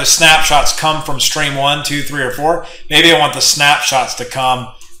I can have the snapshots come from stream 1, 2, 3, or 4. Maybe I want the snapshots to come,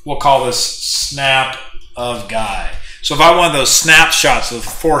 we'll call this snap of guy. So if I want those snapshots of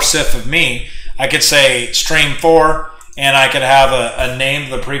 4sif of me, I could say stream 4, and I could have a name,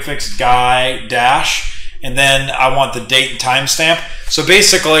 the prefix guy dash, and then I want the date and timestamp. So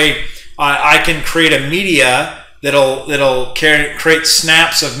basically, I can create a media that'll create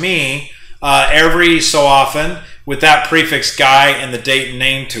snaps of me every so often with that prefix guy and the date and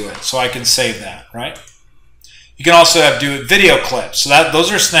name to it. So I can save that, right? You can also do video clips. So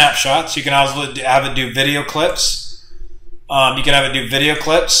those are snapshots. You can also have it do video clips. You can have it do video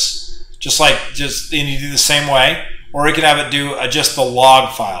clips, and you do the same way. Or you can have it do just the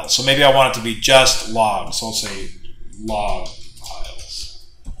log file. So maybe I want it to be just logs. So I'll say log files.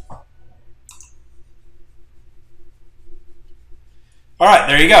 All right,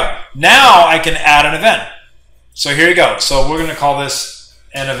 there you go. Now I can add an event. So here you go. So we're going to call this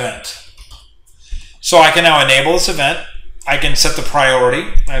an event. So I can now enable this event. I can set the priority.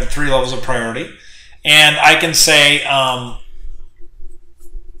 I have 3 levels of priority. And I can say,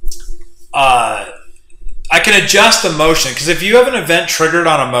 I can adjust the motion, because if you have an event triggered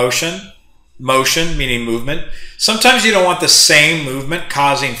on a motion meaning movement, sometimes you don't want the same movement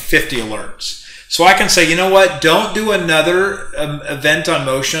causing 50 alerts. So I can say, you know what, don't do another event on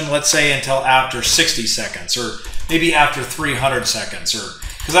motion, let's say until after 60 seconds, or maybe after 300 seconds,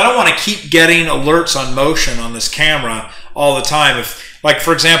 because I don't want to keep getting alerts on motion on this camera all the time. If, like,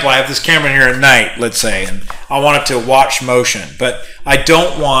 for example, I have this camera here at night, let's say, and I want it to watch motion, but I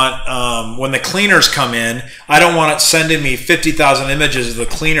don't want, when the cleaners come in, I don't want it sending me 50,000 images of the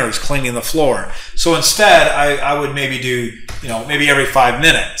cleaners cleaning the floor. So instead, I would maybe do, maybe every 5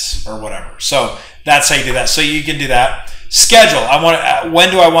 minutes or whatever. So that's how you do that. So you can do that. Schedule.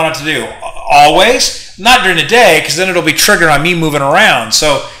 When do I want it to do? Always? Not during the day, because then it'll be triggered on me moving around.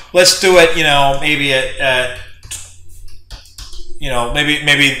 So let's do it, maybe at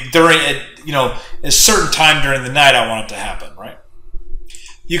maybe during a certain time during the night I want it to happen, right?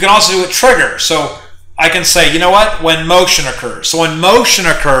 You can also do a trigger. So I can say, you know what, when motion occurs. So when motion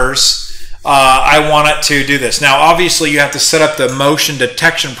occurs, I want it to do this. Now, obviously, you have to set up the motion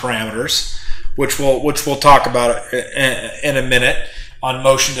detection parameters, which we'll talk about in a minute on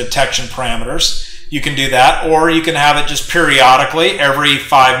motion detection parameters. You can do that, or you can have it just periodically every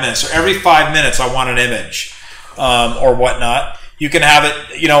 5 minutes. So every 5 minutes, I want an image or whatnot. You can have it,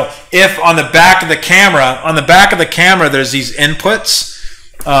 if on the back of the camera, there's these inputs.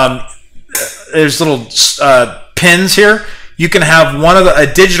 There's little pins here. You can have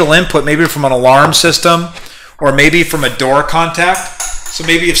a digital input, maybe from an alarm system, or maybe from a door contact. So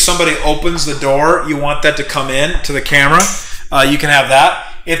maybe if somebody opens the door, you want that to come in to the camera. You can have that.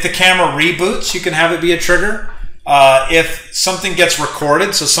 If the camera reboots, you can have it be a trigger. If something gets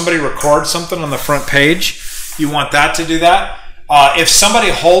recorded, so somebody records something on the front page, you want that to do that. If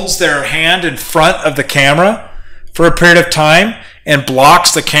somebody holds their hand in front of the camera for a period of time and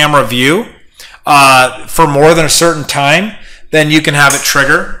blocks the camera view for more than a certain time, then you can have it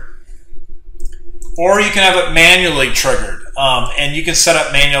trigger. Or you can have it manually triggered. And you can set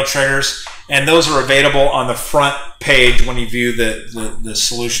up manual triggers, and those are available on the front page when you view the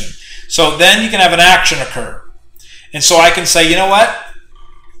solution. So then you can have an action occur. And so I can say, you know what?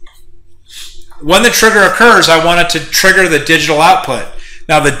 When the trigger occurs, I want it to trigger the digital output.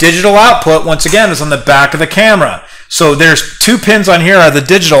 Now the digital output, once again, is on the back of the camera. So there's 2 pins on here are the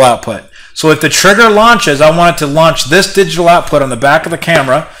digital output. So if the trigger launches, I want it to launch this digital output on the back of the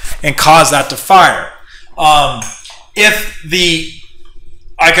camera and cause that to fire. I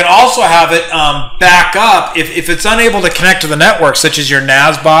can also have it back up if it's unable to connect to the network, such as your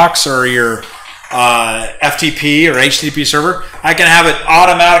NAS box or your FTP or HTTP server, I can have it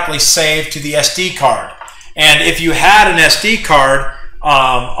automatically saved to the SD card. And if you had an SD card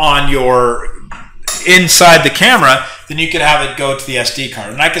on your inside the camera, then you could have it go to the SD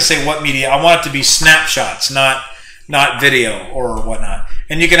card. And I can say what media. I want it to be snapshots, not video or whatnot.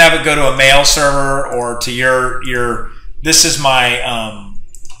 And you can have it go to a mail server or to your this is my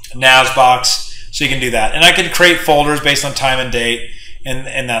NAS box, so you can do that. And I can create folders based on time and date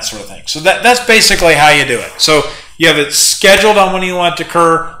and that sort of thing. So that's basically how you do it. So you have it scheduled on when you want it to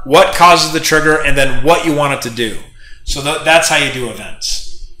occur, what causes the trigger, and then what you want it to do. So that's how you do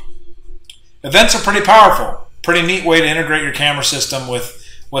events. Events are pretty powerful. Pretty neat way to integrate your camera system with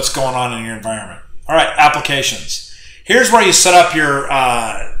what's going on in your environment. All right, applications. Here's where you set up your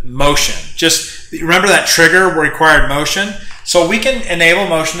motion. Just remember that trigger required motion. So we can enable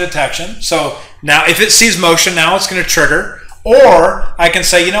motion detection. So now if it sees motion, now it's going to trigger. Or I can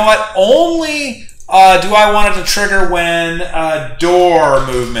say, you know what, only do I want it to trigger when door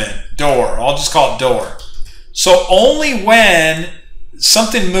movement, door. I'll just call it door. So only when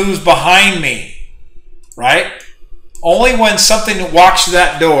something moves behind me, right? Only when something walks through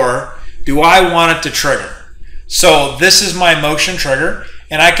that door do I want it to trigger. So this is my motion trigger,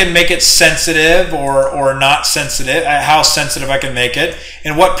 and I can make it sensitive or not sensitive, how sensitive I can make it,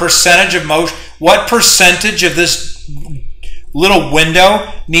 and what percentage of motion, what percentage of this little window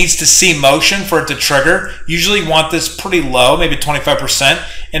needs to see motion for it to trigger. Usually want this pretty low, maybe 25%,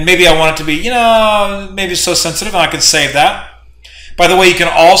 and maybe I want it to be, maybe so sensitive, and I can save that. By the way, you can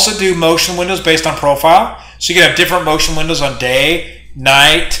also do motion windows based on profile. So you can have different motion windows on day,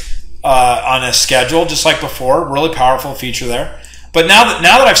 night, on a schedule, just like before. Really powerful feature there. But now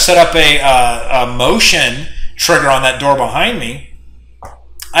that I've set up a motion trigger on that door behind me,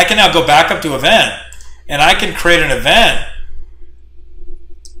 I can now go back up to event, and I can create an event,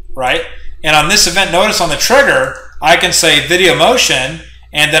 right? And on this event, notice on the trigger, I can say video motion,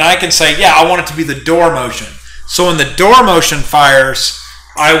 and then I can say, yeah, I want it to be the door motion. So when the door motion fires,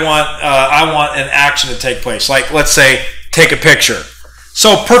 I want an action to take place. Like, let's say, take a picture.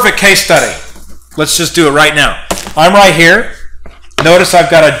 So perfect case study. Let's just do it right now. I'm right here. Notice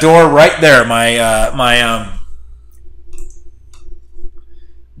I've got a door right there.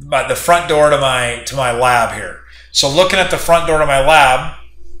 The front door to my lab here. So looking at the front door to my lab,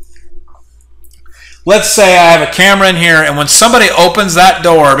 let's say I have a camera in here, and when somebody opens that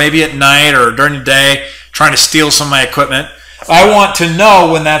door, maybe at night or during the day, trying to steal some of my equipment, I want to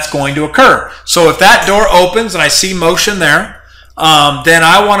know when that's going to occur. So if that door opens and I see motion there, then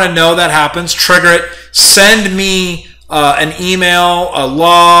I want to know that happens, trigger it, send me an email, a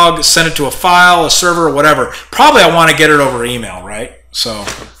log, send it to a file, a server, whatever. Probably I want to get it over email, right? So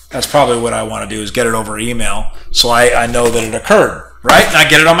that's probably what I want to do, is get it over email so I know that it occurred, right? And I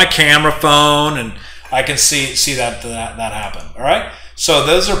get it on my camera phone, and I can see that happen, all right? So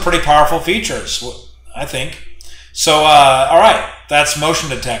those are pretty powerful features, I think. So, all right, that's motion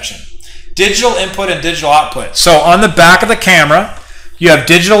detection. Digital input and digital output. So on the back of the camera, you have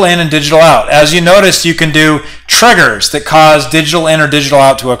digital in and digital out. As you noticed, you can do triggers that cause digital in or digital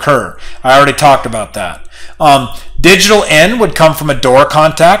out to occur. I already talked about that. Digital in would come from a door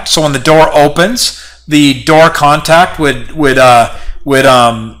contact. So when the door opens, the door contact would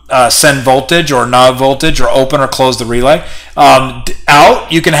send voltage or knob voltage, or open or close the relay.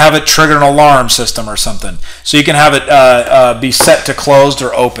 Out, you can have it trigger an alarm system or something. So you can have it be set to closed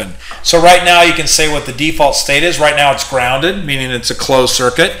or open. So right now you can say what the default state is. Right now it's grounded, meaning it's a closed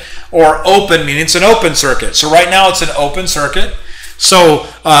circuit, or open, meaning it's an open circuit. So right now it's an open circuit. So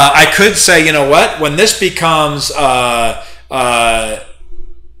I could say, you know what, when this becomes open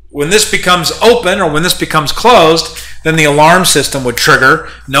or when this becomes closed, then the alarm system would trigger,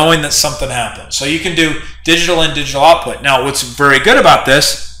 knowing that something happened. So you can do digital in, digital output. Now, what's very good about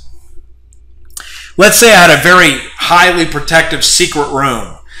this, let's say I had a very highly protective secret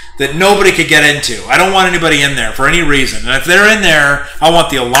room that nobody could get into. I don't want anybody in there for any reason. And if they're in there, I want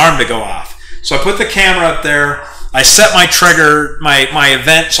the alarm to go off. So I put the camera up there. I set my trigger, my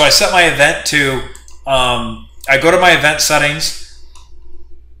event. So I set my event to, I go to my event settings.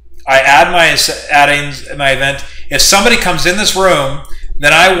 I add my event. If somebody comes in this room,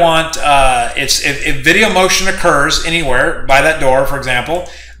 then I want, if video motion occurs anywhere by that door, for example,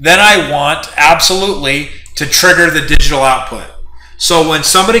 then I want absolutely to trigger the digital output. So when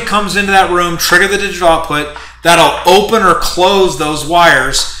somebody comes into that room, trigger the digital output, that'll open or close those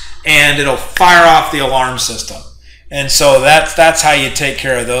wires, and it'll fire off the alarm system. And so that's how you take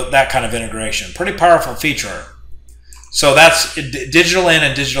care of that kind of integration. Pretty powerful feature. So that's digital in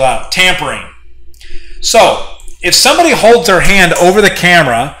and digital out. Tampering. So if somebody holds their hand over the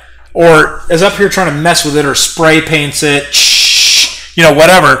camera, or is up here trying to mess with it, or spray paints it,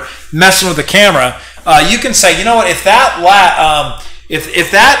 whatever, messing with the camera, you can say, you know what, if that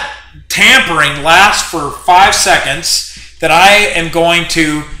tampering lasts for 5 seconds, then I am going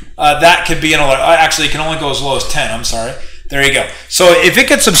to, that could be an alert. Actually, it can only go as low as 10, I'm sorry. There you go. So if it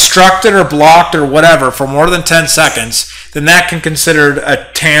gets obstructed or blocked or whatever for more than 10 seconds, then that can be considered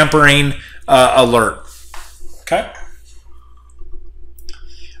a tampering alert. Okay?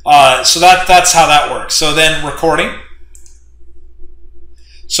 So that's how that works. So then recording.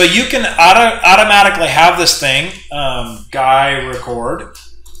 So you can automatically have this thing, guy record.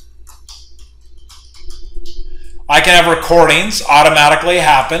 I can have recordings automatically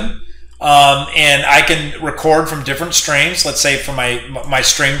happen, and I can record from different streams. Let's say from my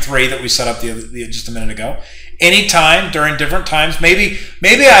stream 3 that we set up just a minute ago. Anytime during different times. Maybe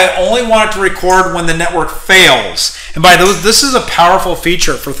I only want it to record when the network fails. And by those, this is a powerful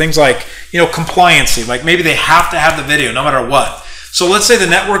feature for things like compliancy. Like maybe they have to have the video no matter what. So let's say the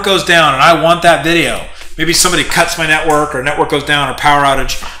network goes down and I want that video. Maybe somebody cuts my network or network goes down or power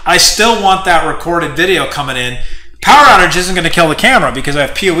outage. I still want that recorded video coming in. Power outage isn't going to kill the camera because I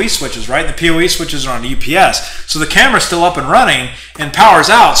have PoE switches, right? The PoE switches are on UPS. So the camera's still up and running and power's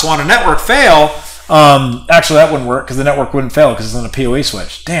out. So on a network fail, actually that wouldn't work because the network wouldn't fail because it's on a PoE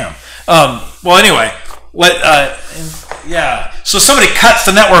switch. Damn. Well, anyway, yeah. So somebody cuts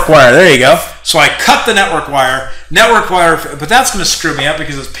the network wire. There you go. So I cut the network wire, but that's going to screw me up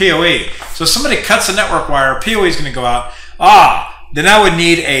because it's PoE. So if somebody cuts the network wire, PoE is going to go out. Then I would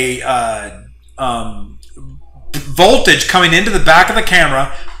need a voltage coming into the back of the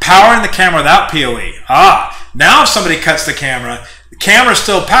camera, powering the camera without PoE. Now if somebody cuts the camera's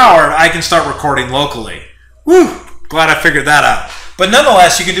still powered, I can start recording locally. Woo! Glad I figured that out. But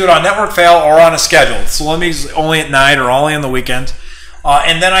nonetheless, you can do it on network fail or on a schedule. So let me only at night or only on the weekend.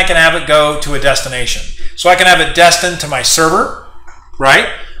 And then I can have it go to a destination. So I can have it destined to my server, right?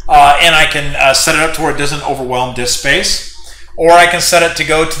 And I can set it up to where it doesn't overwhelm disk space. Or I can set it to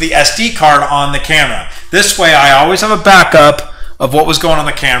go to the SD card on the camera. This way I always have a backup of what was going on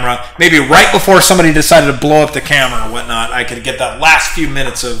the camera. Maybe right before somebody decided to blow up the camera or whatnot, I could get that last few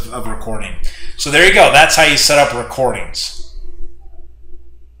minutes of recording. So there you go. That's how you set up recordings.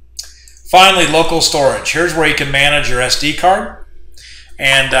 Finally, local storage. Here's where you can manage your SD card.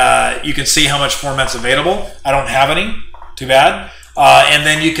 And you can see how much format's available. I don't have any. Too bad. And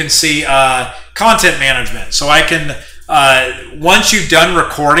then you can see content management. So I can, once you've done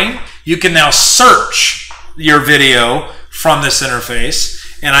recording, you can now search your video from this interface.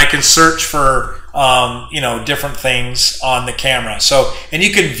 And I can search for different things on the camera. So, and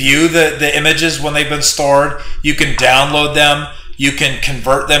you can view the images when they've been stored. You can download them. You can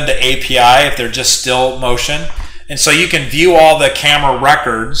convert them to API if they're just still motion. And so you can view all the camera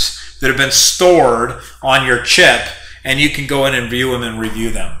records that have been stored on your chip, and you can go in and view them and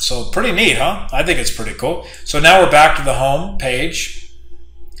review them. So pretty neat, huh? I think it's pretty cool. So now we're back to the home page,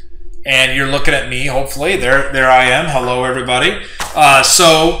 and you're looking at me, hopefully. There I am. Hello, everybody.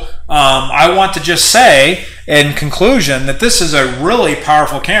 I want to just say, in conclusion, that this is a really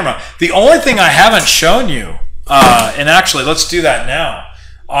powerful camera. The only thing I haven't shown you, and actually, let's do that now.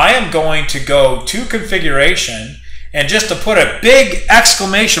 I am going to go to configuration, and just to put a big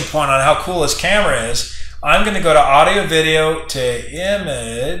exclamation point on how cool this camera is, I'm going to go to audio, video, to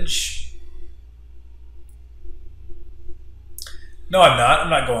image. No, I'm not. I'm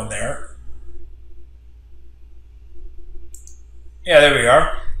not going there. Yeah, there we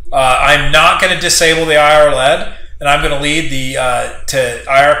are. I'm not going to disable the IR LED, and I'm going to leave the to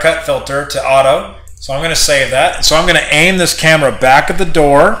IR cut filter to auto. So I'm going to save that. So I'm going to aim this camera back at the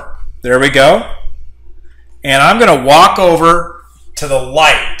door. There we go. And I'm going to walk over to the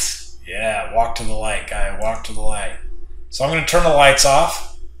light. Yeah, walk to the light, guy. Walk to the light. So I'm going to turn the lights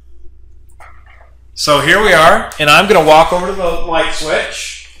off. So here we are. And I'm going to walk over to the light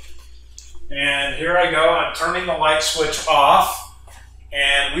switch. And here I go. I'm turning the light switch off.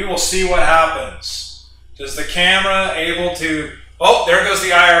 And we will see what happens. Does the camera able to... Oh, there goes the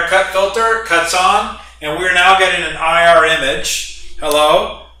IR cut filter, cuts on, and we're now getting an IR image.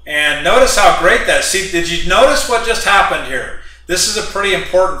 Hello. And notice how great that is. See, did you notice what just happened here? This is a pretty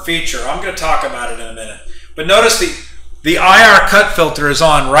important feature. I'm going to talk about it in a minute. But notice the IR cut filter is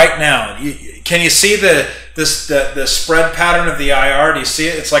on right now. Can you see the spread pattern of the IR? Do you see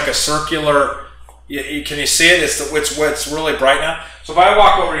it? It's like a circular. Can you see it? It's really bright now. So if I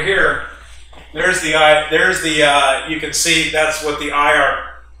walk over here, there's the you can see that's what the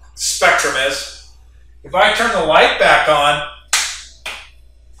IR spectrum is. If I turn the light back on,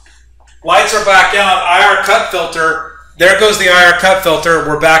 lights are back on, IR cut filter, there goes the IR cut filter,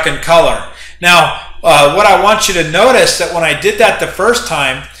 we're back in color. Now, what I want you to notice that when I did that the first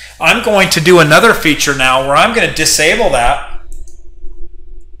time, I'm going to do another feature now where I'm going to disable that.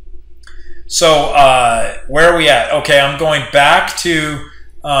 So where are we at? Okay, I'm going back to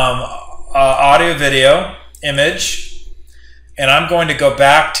audio, video, image, and I'm going to go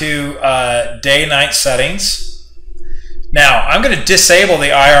back to day-night settings. Now, I'm going to disable the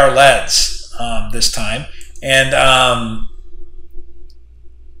IR LEDs this time, and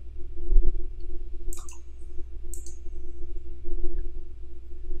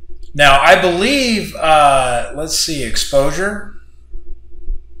now I believe, let's see, exposure.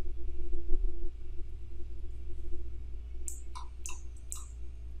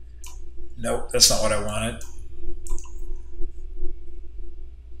 Nope, that's not what I wanted.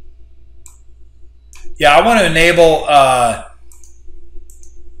 Yeah, I want to enable, I'm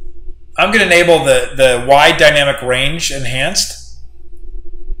going to enable the wide dynamic range enhanced.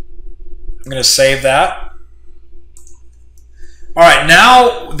 I'm going to save that. All right,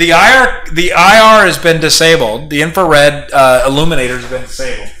 now the IR has been disabled. The infrared illuminator has been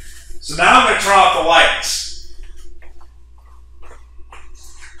disabled. So now I'm going to turn off the lights.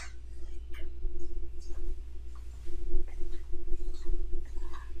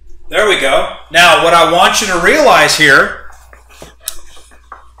 There we go. Now, what I want you to realize here,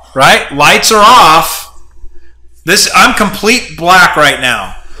 right? Lights are off. I'm complete black right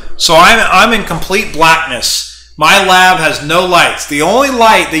now. So I'm in complete blackness. My lab has no lights. The only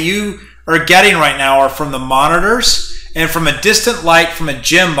light that you are getting right now are from the monitors and from a distant light from a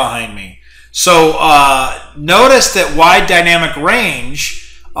gym behind me. So notice that wide dynamic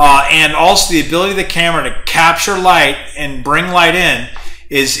range and also the ability of the camera to capture light and bring light in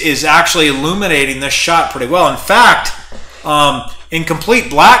is actually illuminating this shot pretty well. In fact, in complete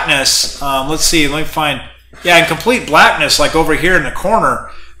blackness, let's see, let me find, yeah, in complete blackness, like over here in the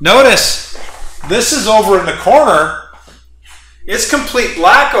corner, notice this is over in the corner. It's complete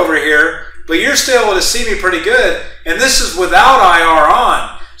black over here, but you're still able to see me pretty good, and this is without IR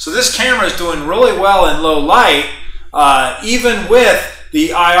on. So this camera is doing really well in low light, even with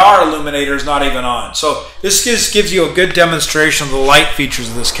the IR illuminator is not even on. So this just gives you a good demonstration of the light features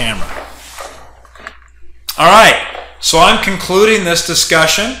of this camera. All right, so I'm concluding this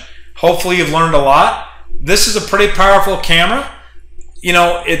discussion. Hopefully you've learned a lot. This is a pretty powerful camera. You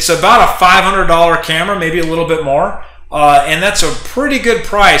know, it's about a $500 camera, maybe a little bit more. And that's a pretty good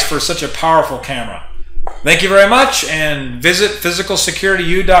price for such a powerful camera. Thank you very much, and visit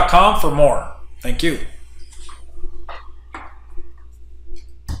physicalsecurityU.com for more. Thank you.